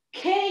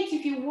 Kate,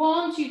 if you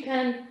want, you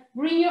can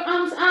bring your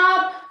arms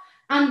up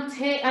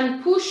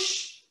and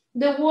push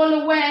the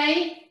wall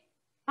away,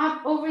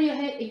 up over your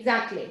head.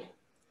 Exactly.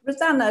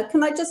 Rosana,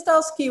 can I just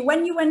ask you,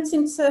 when you went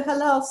into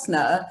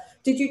halasana,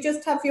 did you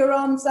just have your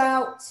arms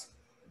out?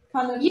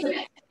 Kind of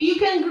you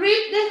can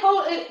grip the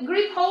whole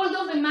grip hold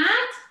of the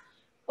mat,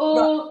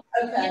 or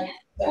okay.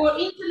 Or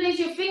interlace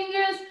your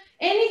fingers.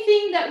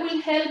 Anything that will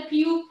help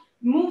you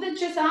move the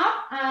chest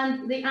up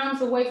and the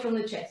arms away from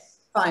the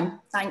chest. Fine,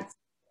 thanks.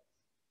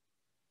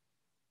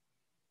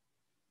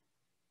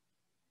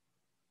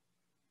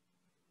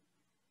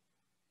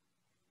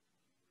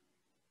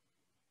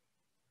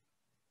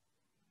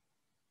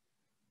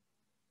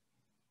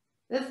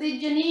 That's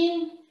it,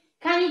 Janine.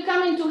 Can you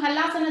come into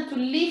halasana to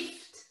lift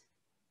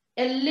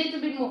a little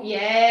bit more?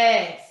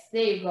 Yes,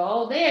 there you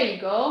go. There you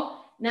go.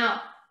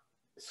 Now,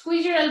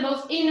 squeeze your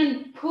elbows in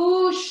and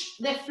push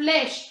the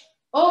flesh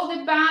of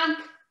the back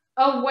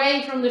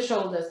away from the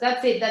shoulders.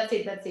 That's it, that's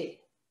it, that's it.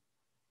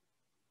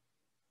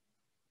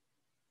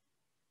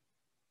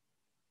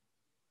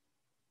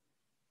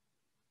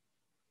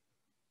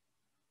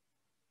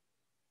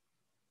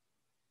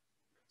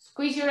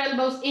 Squeeze your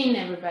elbows in,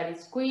 everybody.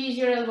 Squeeze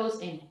your elbows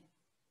in.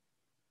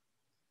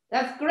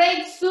 That's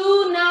great,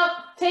 Sue. Now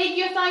take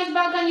your thighs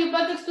back and your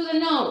buttocks to the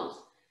nose.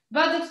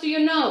 Buttocks to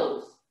your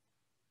nose.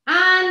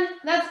 And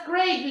that's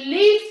great.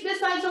 Lift the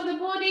sides of the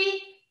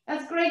body.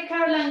 That's great,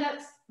 Caroline.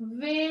 That's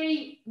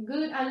very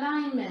good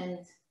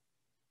alignment.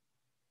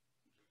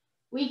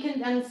 We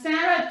can, and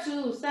Sarah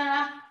too.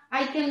 Sarah,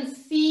 I can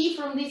see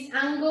from this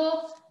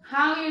angle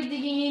how you're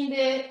digging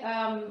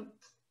in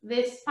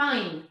the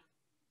spine.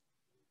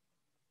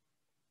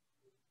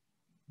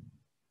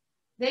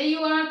 There you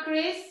are,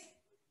 Chris.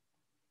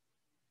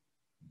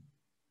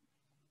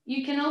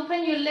 You can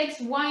open your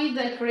legs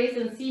wider, Chris,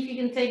 and see if you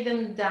can take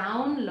them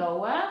down,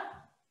 lower.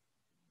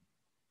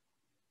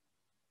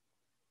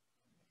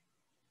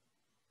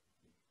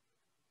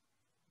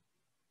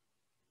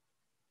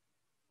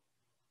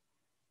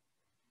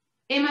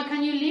 Emma,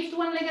 can you lift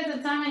one leg at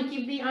a time and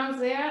keep the arms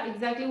there,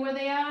 exactly where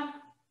they are?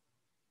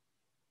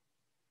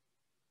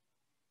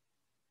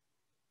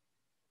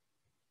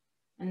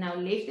 And now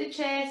lift the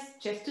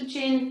chest, chest to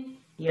chin.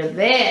 You're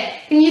there.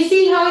 Can you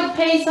see how it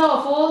pays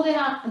off, all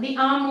the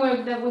arm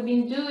work that we've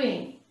been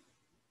doing?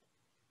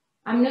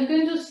 I'm not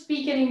going to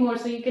speak anymore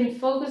so you can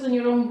focus on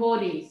your own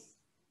bodies.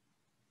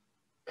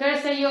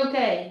 Kirst, are you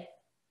okay?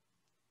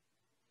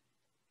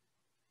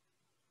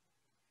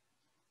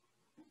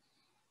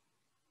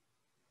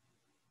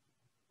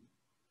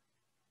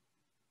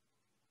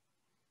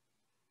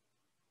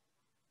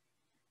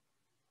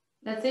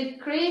 That's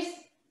it, Chris.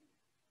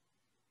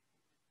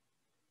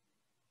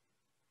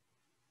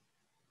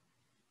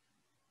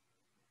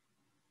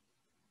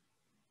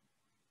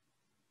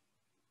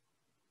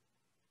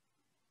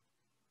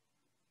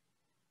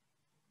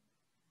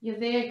 You're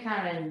there,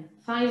 Karen.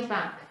 Thighs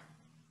back.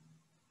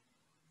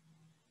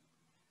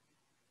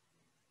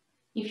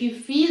 If you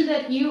feel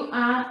that you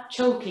are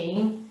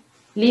choking,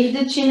 lift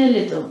the chin a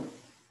little.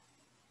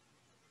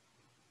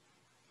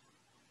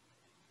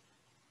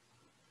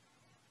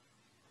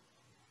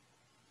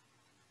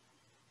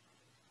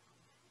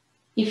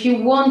 If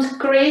you want,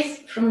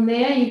 Chris, from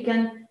there you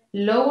can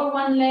lower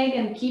one leg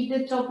and keep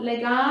the top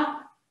leg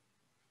up,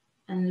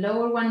 and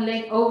lower one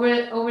leg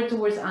over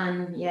towards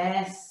Anne.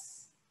 Yes.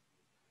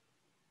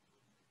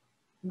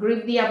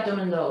 Grip the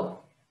abdomen though.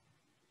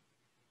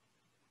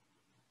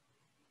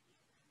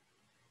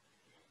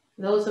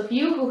 Those of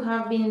you who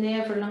have been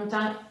there for a long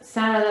time,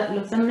 Sarah, that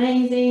looks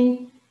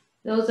amazing.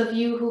 Those of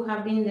you who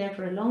have been there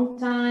for a long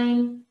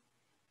time,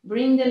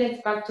 bring the legs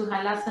back to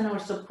halasana or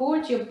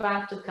support your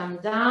back to come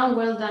down.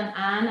 Well done,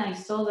 Anne, I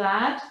saw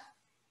that.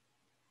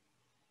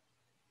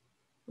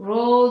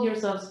 Roll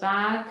yourselves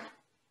back.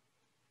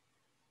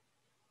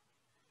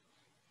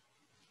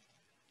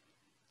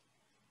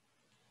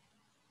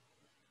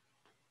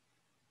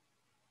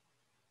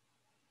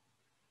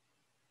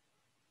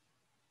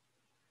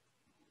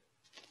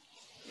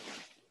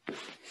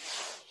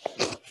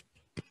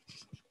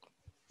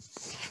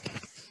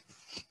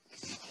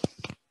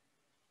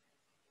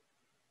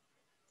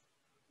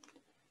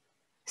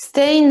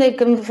 Stay in the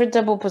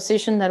comfortable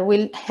position that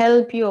will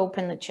help you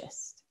open the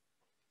chest.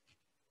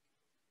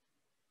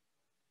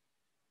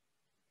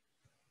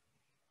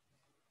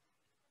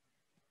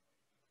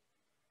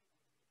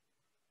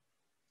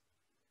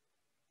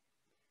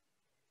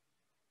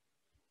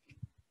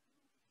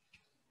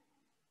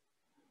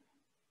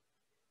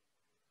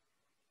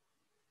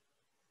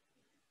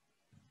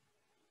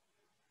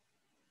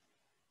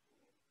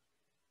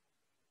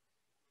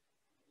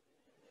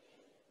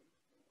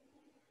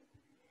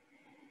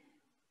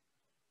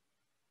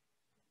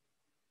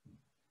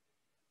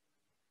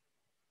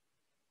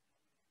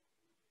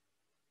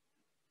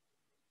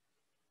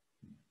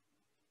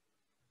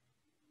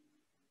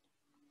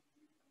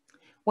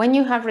 When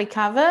you have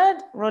recovered,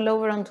 roll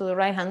over onto the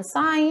right-hand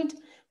side,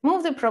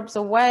 move the props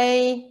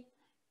away,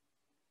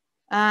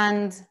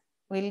 and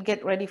we'll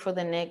get ready for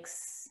the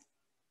next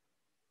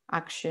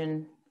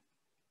action.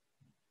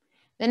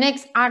 The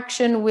next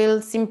action will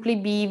simply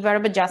be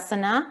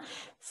Virabhadrasana.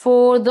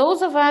 For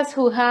those of us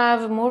who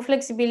have more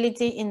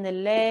flexibility in the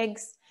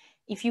legs,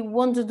 if you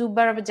want to do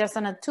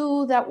Virabhadrasana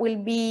 2, that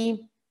will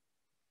be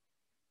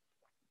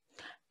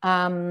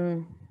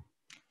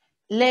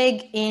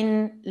leg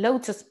in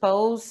lotus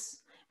pose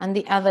and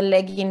the other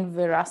leg in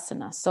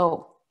Virasana.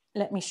 So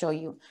let me show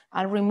you.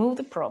 I'll remove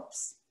the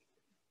props.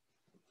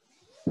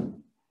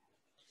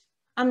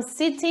 I'm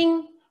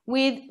sitting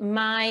with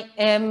my,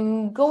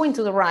 going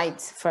to the right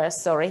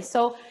first, sorry.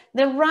 So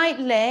the right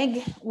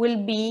leg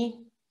will be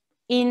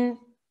in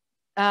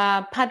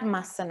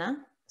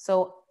Padmasana,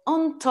 so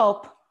on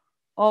top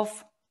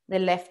of the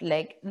left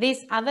leg.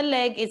 This other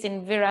leg is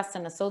in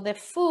Virasana, so the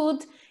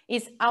foot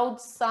is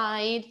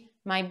outside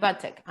my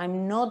buttock.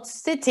 I'm not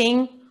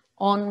sitting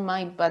on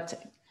my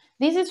buttock.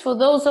 This is for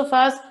those of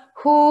us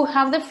who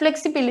have the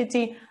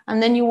flexibility,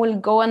 and then you will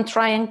go and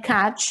try and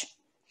catch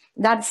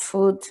that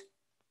foot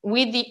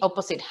with the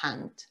opposite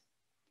hand.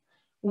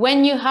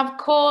 When you have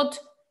caught,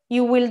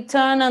 you will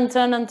turn and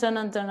turn and turn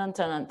and turn and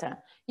turn and turn.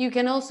 You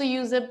can also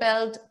use a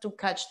belt to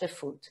catch the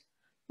foot.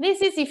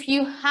 This is if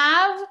you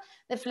have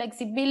the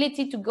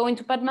flexibility to go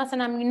into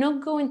Padmasana. I'm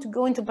not going to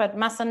go into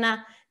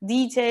Padmasana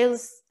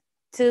details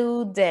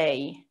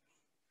today.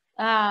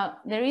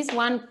 There is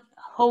one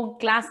whole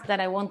class that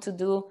I want to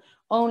do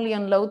only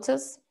on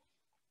lotus,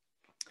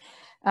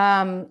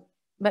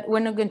 but we're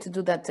not going to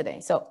do that today.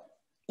 So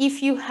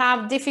if you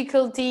have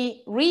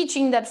difficulty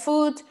reaching that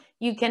foot,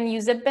 you can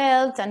use a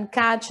belt and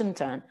catch and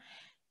turn.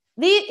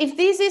 If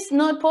this is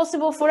not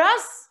possible for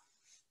us,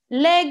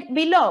 leg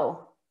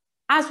below,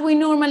 as we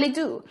normally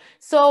do.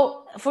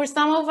 So for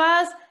some of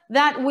us,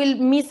 that will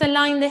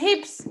misalign the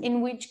hips,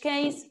 in which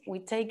case we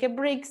take a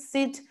brick,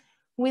 sit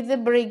with the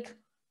brick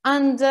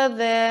under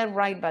the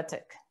right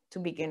buttock to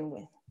begin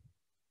with.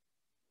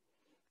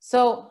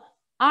 So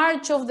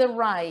arch of the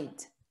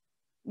right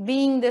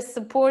being the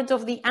support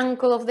of the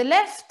ankle of the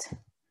left.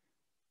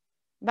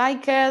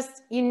 Bikers,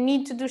 you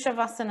need to do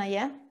Shavasana,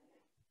 yeah?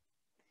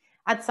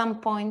 At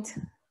some point.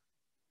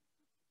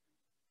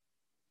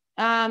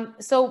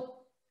 So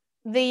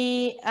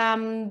the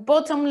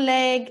bottom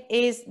leg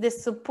is the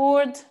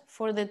support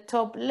for the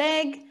top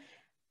leg,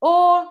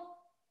 or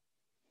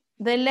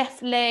the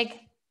left leg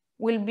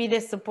will be the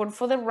support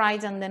for the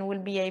right, and then we'll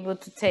be able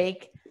to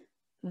take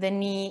the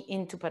knee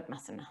into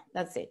Padmasana.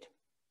 That's it.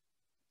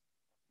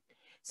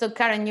 So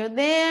Karen, you're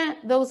there.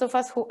 Those of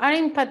us who are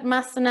in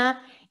Padmasana,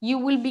 you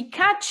will be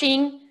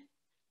catching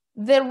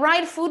the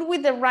right foot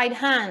with the right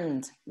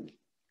hand.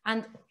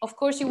 And of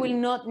course, you will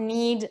not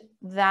need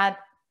that,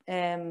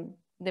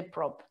 the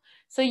prop.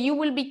 So you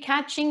will be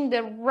catching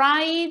the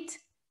right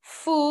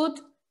foot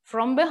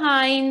from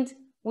behind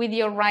with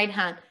your right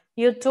hand.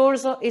 Your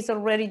torso is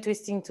already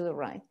twisting to the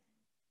right.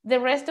 The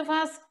rest of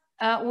us,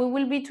 we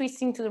will be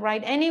twisting to the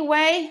right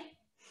anyway.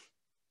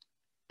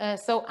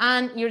 So,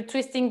 and you're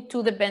twisting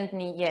to the bent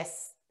knee,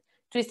 yes.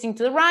 Twisting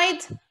to the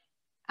right,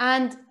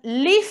 and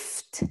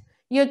lift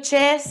your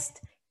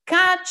chest,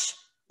 catch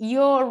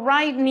your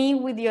right knee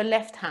with your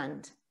left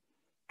hand.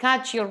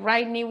 Catch your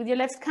right knee with your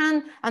left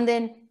hand, and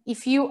then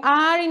if you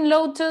are in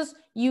lotus,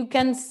 you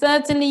can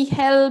certainly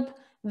help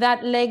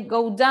that leg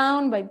go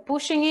down by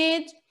pushing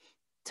it.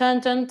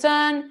 Turn, turn,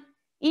 turn.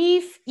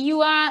 If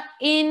you are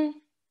in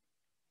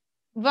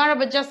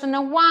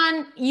Virabhadrasana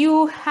 1,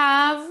 you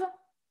have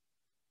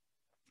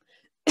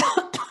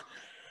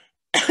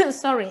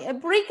sorry, a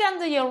brick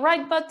under your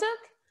right buttock,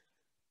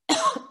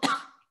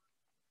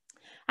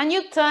 and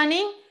you're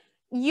turning.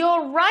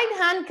 Your right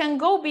hand can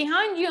go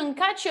behind you and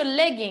catch your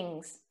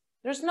leggings.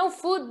 There's no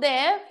foot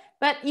there,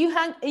 but you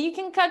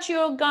can catch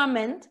your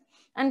garment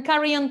and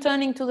carry on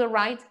turning to the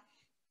right.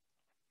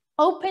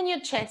 Open your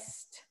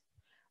chest.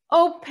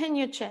 Open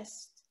your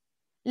chest.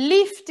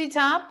 Lift it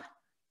up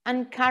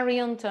and carry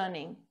on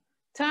turning.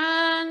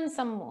 Turn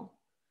some more.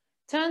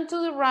 Turn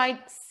to the right.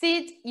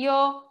 Sit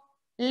your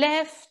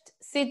left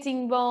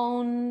sitting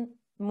bone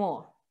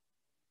more.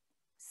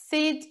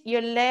 Sit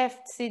your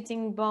left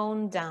sitting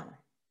bone down.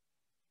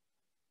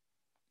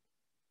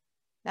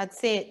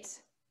 That's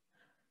it.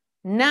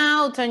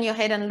 Now turn your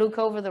head and look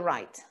over the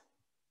right.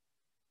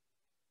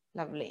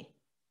 Lovely.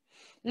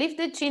 Lift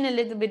the chin a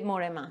little bit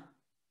more, Emma.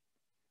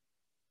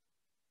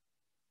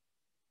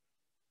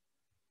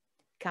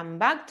 Come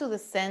back to the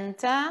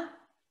center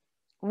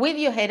with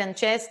your head and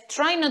chest.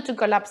 Try not to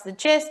collapse the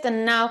chest.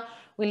 And now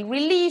we'll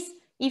release.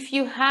 If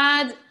you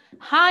had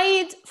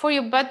height for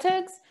your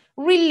buttocks,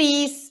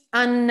 release.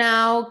 And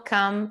now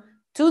come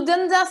to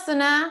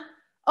Dandasana,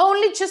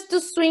 only just to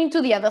swing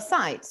to the other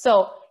side.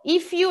 So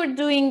if you're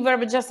doing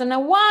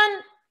Virabhadrasana 1,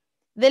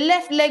 the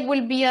left leg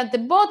will be at the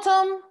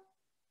bottom,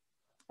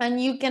 and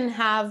you can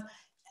have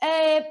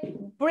a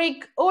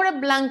brick or a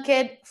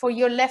blanket for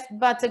your left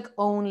buttock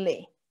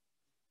only.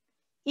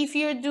 If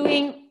you're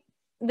doing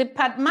the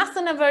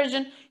Padmasana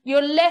version,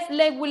 your left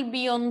leg will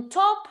be on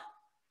top.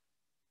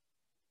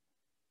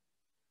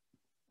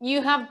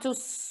 You have to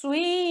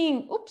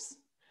swing, oops,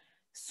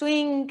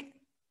 swing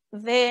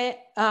the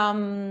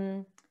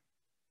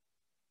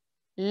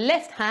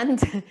left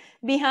hand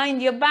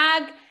behind your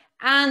back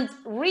and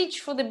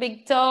reach for the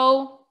big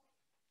toe.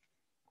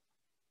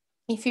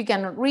 If you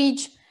cannot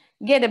reach,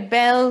 get a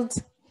belt.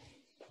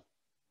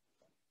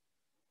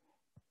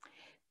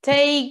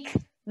 Take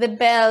the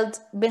belt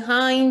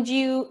behind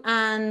you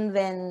and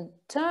then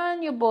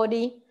turn your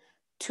body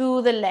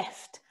to the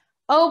left,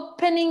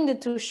 opening the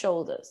two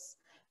shoulders.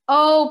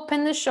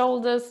 Open the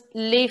shoulders,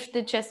 lift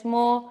the chest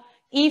more.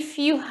 If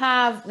you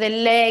have the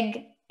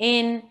leg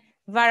in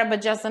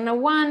Virabhadrasana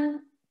 1,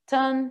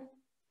 turn,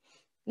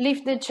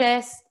 lift the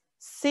chest,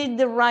 sit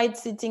the right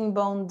sitting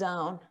bone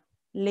down,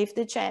 lift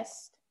the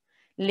chest,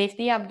 lift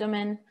the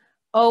abdomen,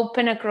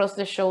 open across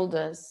the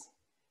shoulders.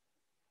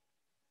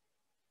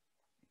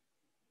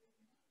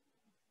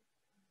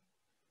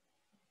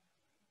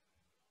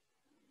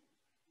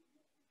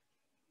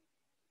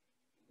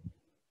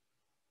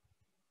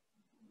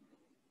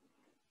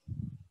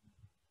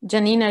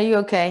 Janine, are you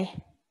okay?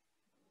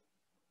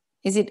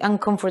 Is it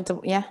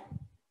uncomfortable? Yeah.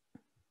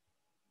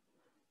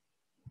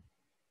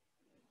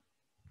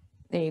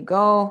 There you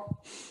go.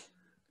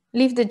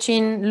 Lift the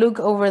chin, look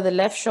over the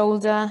left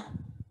shoulder.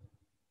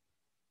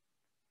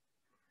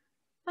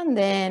 And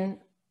then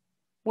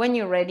when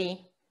you're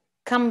ready,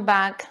 come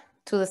back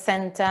to the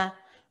center.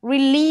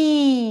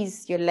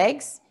 Release your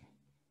legs.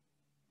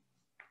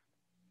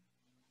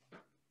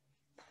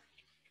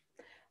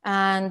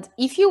 And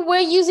if you were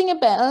using a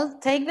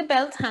belt, take the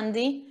belt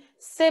handy,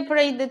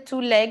 separate the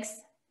two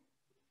legs.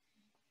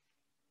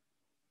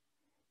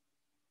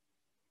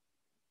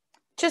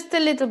 Just a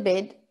little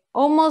bit,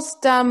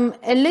 almost a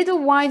little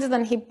wider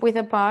than hip width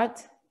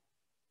apart.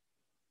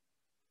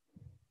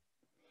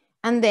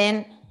 And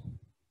then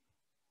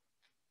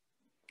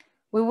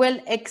we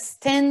will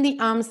extend the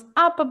arms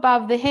up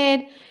above the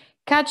head,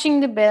 catching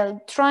the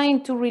belt,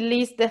 trying to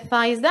release the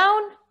thighs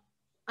down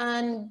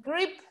and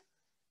grip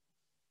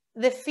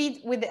the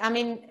feet with,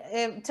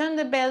 turn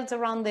the belt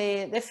around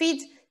the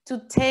feet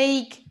to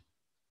take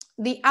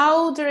the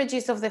outer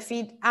edges of the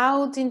feet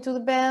out into the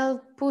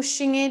belt,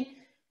 pushing it,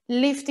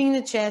 lifting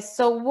the chest.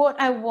 So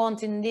what I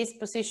want in this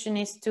position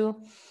is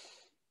to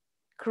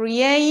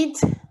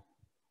create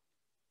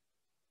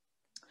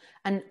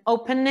an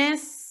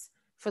openness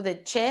for the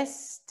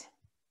chest,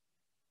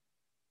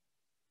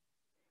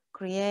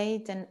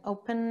 create an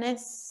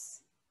openness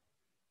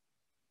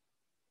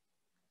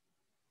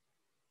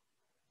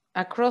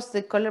across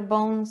the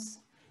collarbones,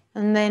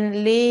 and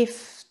then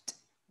lift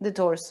the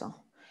torso.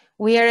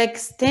 We are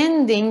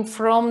extending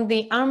from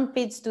the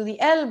armpits to the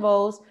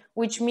elbows,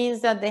 which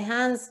means that the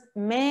hands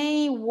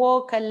may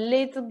walk a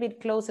little bit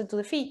closer to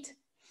the feet.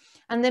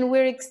 And then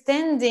we're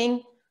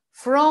extending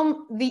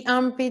from the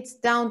armpits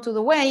down to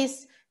the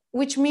waist,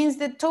 which means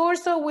the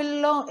torso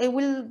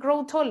will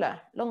grow taller,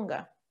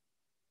 longer.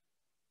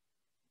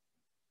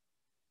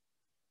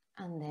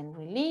 And then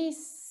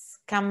release,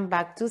 come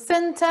back to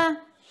center.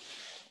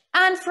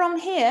 And from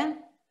here,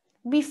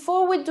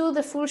 before we do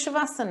the full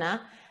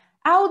Shavasana,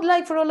 I would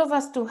like for all of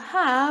us to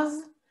have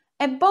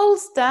a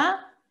bolster.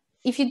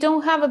 If you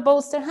don't have a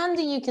bolster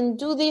handy, you can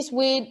do this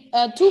with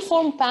 2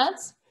 foam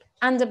pads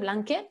and a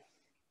blanket.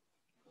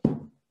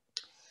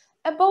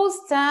 A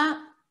bolster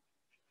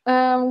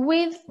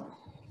with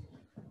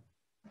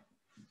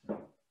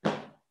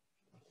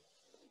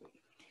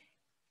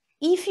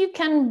if you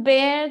can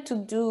bear to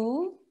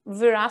do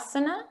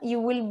Virasana, you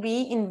will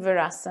be in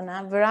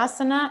Virasana.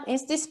 Virasana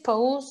is this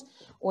pose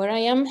where I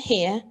am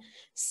here,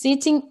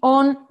 sitting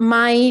on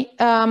my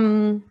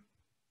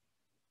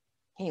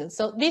heels.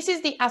 So this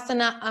is the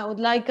asana I would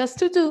like us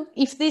to do.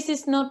 If this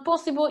is not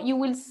possible, you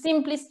will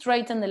simply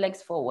straighten the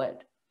legs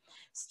forward.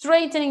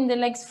 Straightening the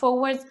legs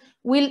forward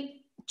will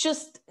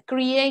just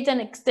create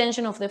an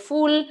extension of the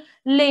full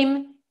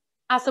limb,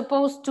 as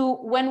opposed to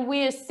when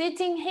we're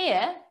sitting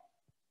here,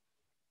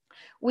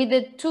 with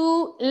the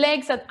 2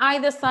 legs at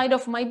either side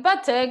of my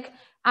buttock,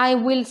 I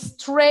will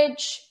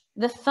stretch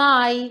the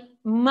thigh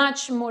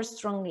much more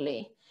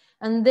strongly.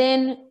 And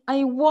then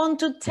I want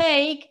to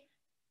take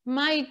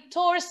my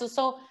torso,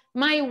 so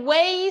my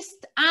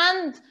waist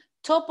and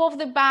top of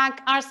the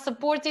back are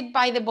supported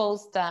by the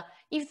bolster.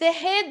 If the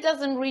head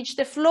doesn't reach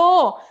the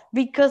floor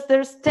because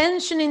there's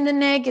tension in the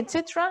neck,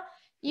 etc.,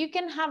 you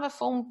can have a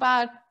foam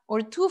pad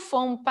or 2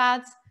 foam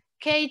pads.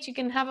 Kate, you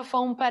can have a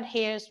foam pad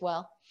here as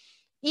well.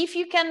 If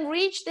you can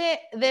reach the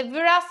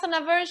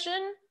Virasana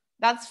version,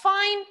 that's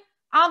fine.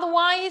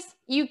 Otherwise,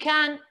 you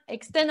can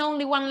extend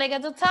only 1 leg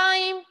at a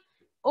time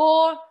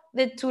or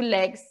the 2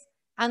 legs,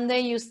 and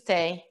there you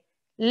stay.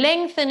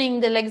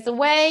 Lengthening the legs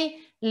away,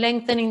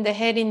 lengthening the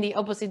head in the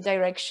opposite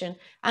direction.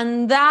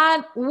 And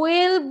that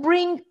will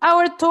bring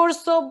our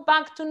torso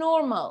back to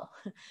normal,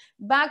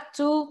 back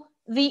to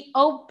the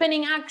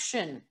opening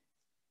action.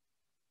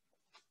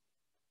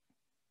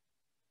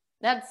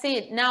 That's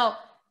it. Now,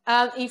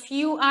 if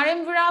you are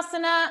in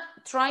Virasana,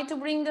 try to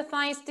bring the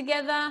thighs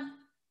together.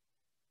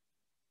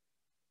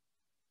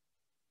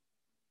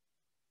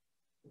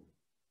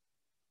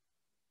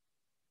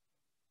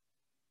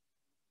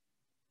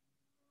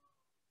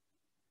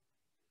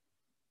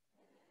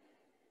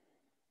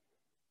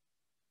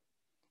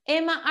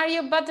 Emma, are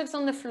your buttocks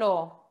on the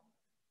floor?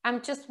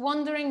 I'm just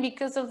wondering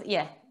because of,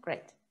 yeah,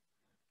 great.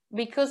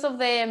 Because of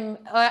the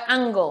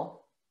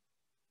angle.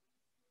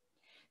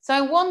 So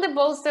I want the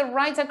bolster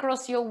right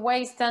across your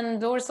waist and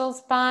dorsal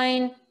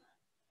spine.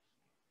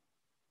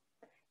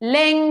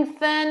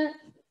 Lengthen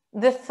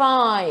the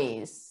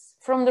thighs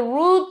from the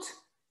root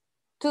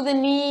to the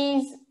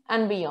knees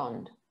and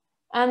beyond.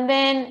 And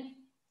then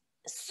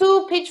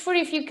pitchfork,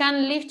 if you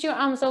can, lift your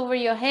arms over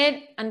your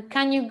head, and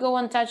can you go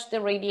and touch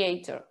the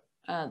radiator?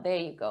 There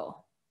you go.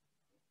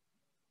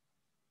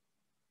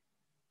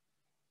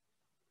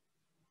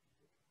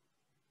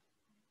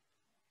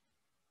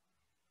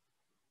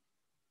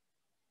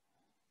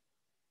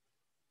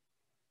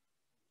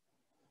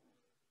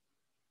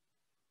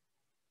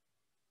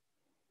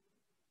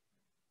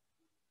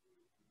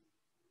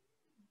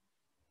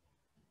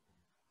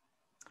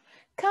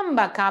 Come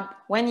back up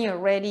when you're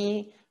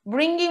ready,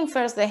 bringing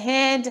first the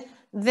head,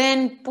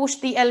 then push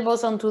the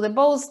elbows onto the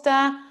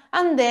bolster,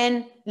 and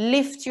then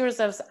lift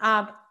yourselves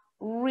up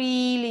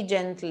really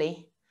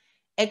gently.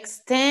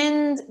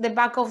 Extend the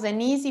back of the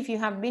knees. If you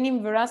have been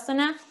in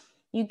Virasana,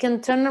 you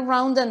can turn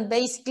around and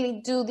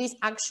basically do this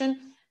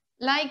action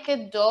like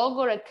a dog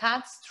or a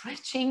cat,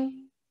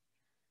 stretching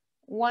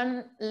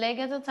 1 leg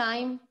at a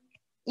time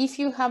if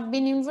you have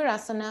been in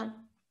Virasana.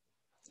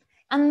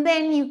 And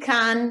then you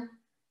can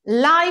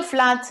lie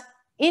flat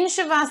in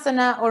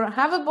Shavasana or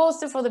have a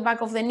bolster for the back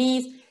of the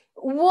knees.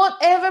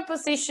 Whatever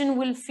position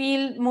will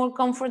feel more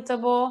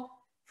comfortable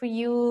for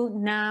you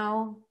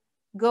now,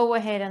 go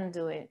ahead and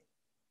do it.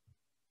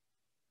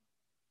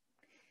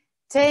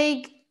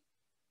 Take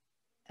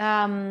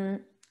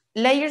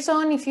layers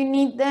on if you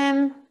need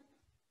them.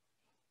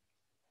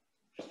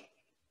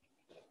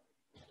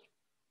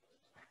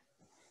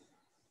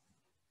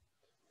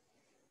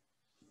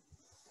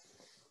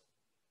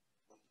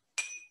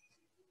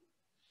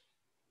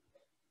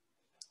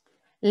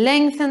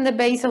 Lengthen the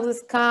base of the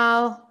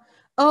skull,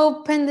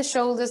 open the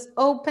shoulders,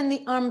 open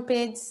the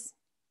armpits.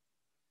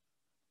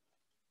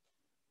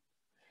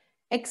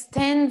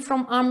 Extend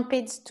from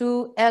armpits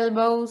to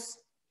elbows,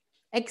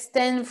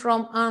 extend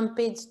from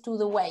armpits to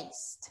the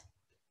waist.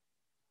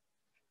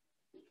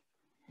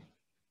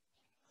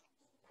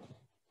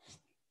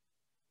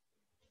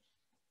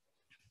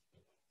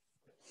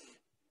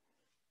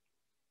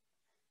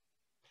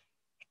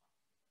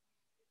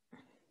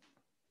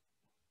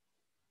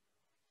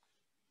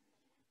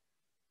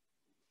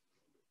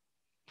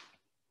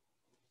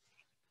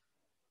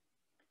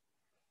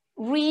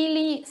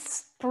 Really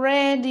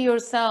spread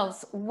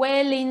yourselves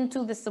well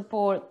into the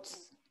supports.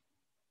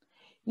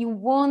 You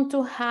want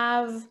to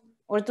have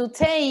or to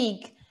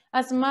take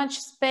as much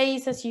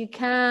space as you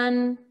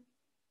can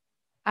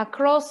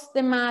across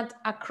the mat,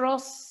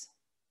 across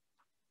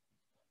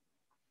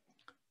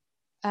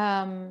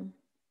the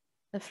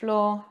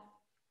floor.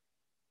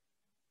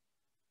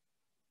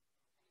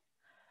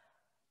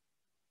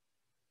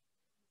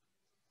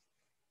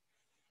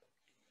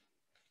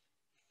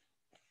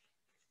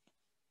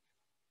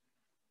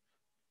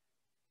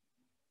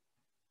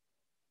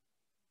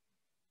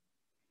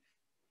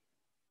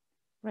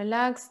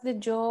 Relax the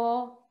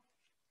jaw.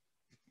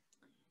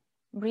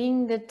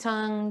 Bring the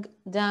tongue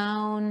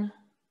down.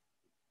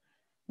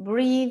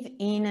 Breathe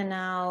in and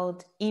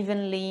out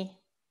evenly.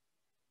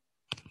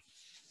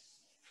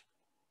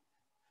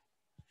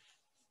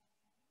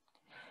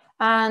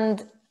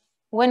 And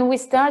when we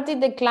started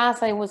the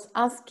class, I was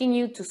asking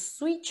you to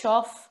switch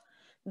off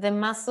the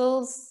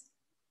muscles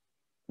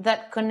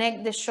that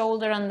connect the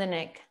shoulder and the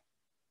neck.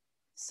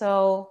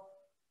 So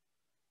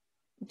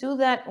do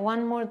that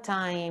one more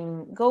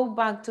time. Go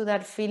back to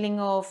that feeling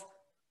of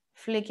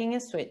flicking a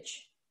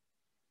switch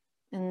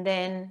and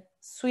then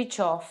switch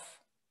off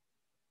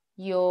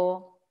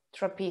your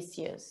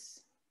trapezius.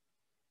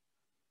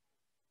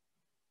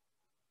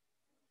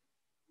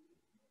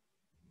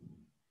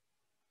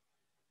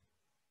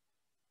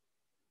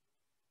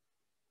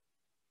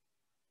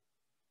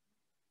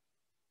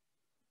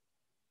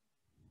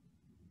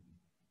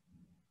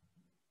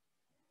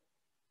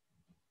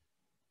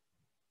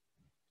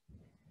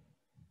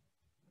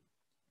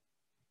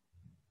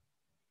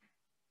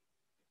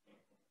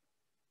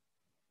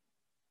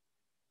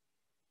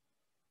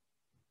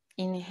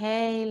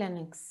 Inhale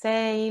and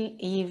exhale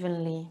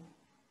evenly.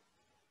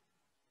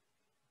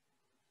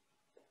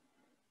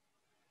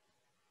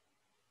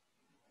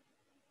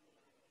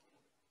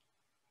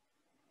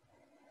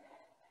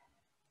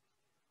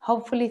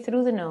 Hopefully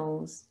through the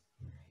nose.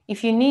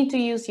 If you need to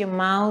use your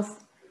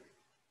mouth,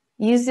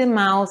 use the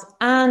mouth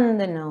and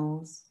the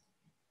nose.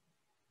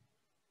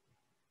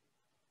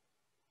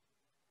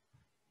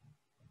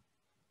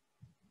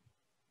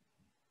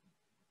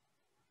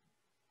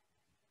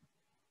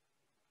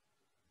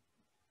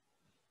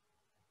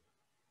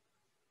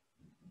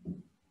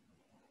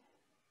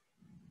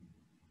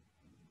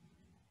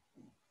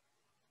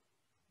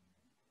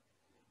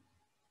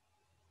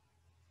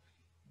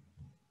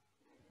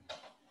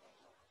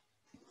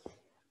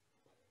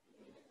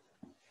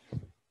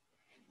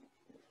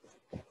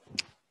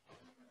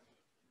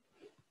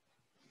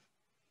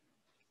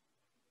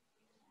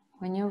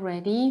 When you're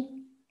ready,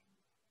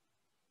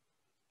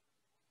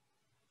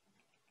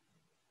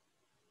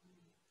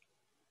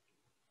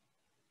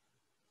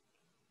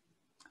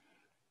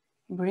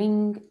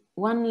 bring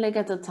one leg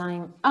at a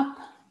time up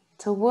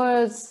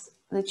towards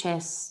the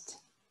chest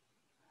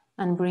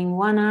and bring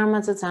one arm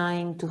at a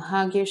time to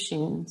hug your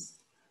shins.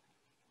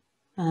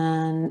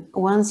 And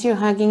once you're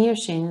hugging your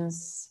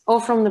shins or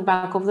from the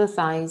back of the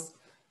thighs,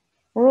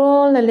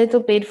 roll a little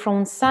bit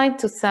from side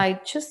to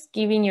side, just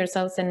giving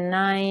yourselves a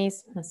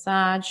nice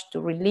massage to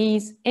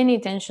release any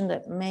tension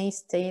that may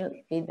still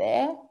be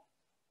there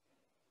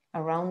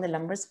around the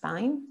lumbar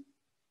spine.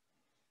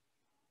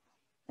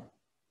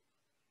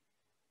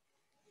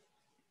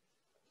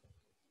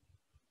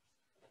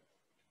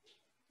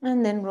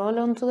 And then roll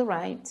on to the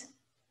right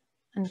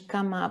and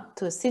come up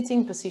to a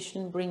sitting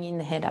position, bringing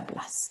the head up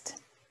last.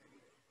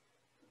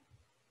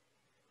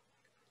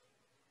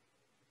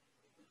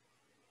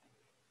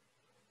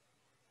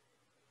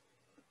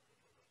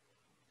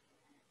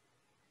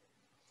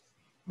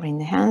 Bring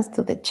the hands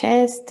to the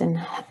chest and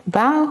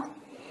bow,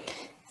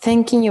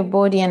 thanking your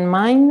body and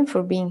mind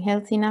for being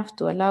healthy enough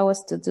to allow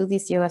us to do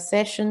this yoga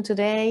session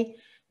today,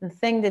 and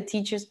thank the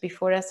teachers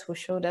before us who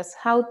showed us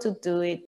how to do it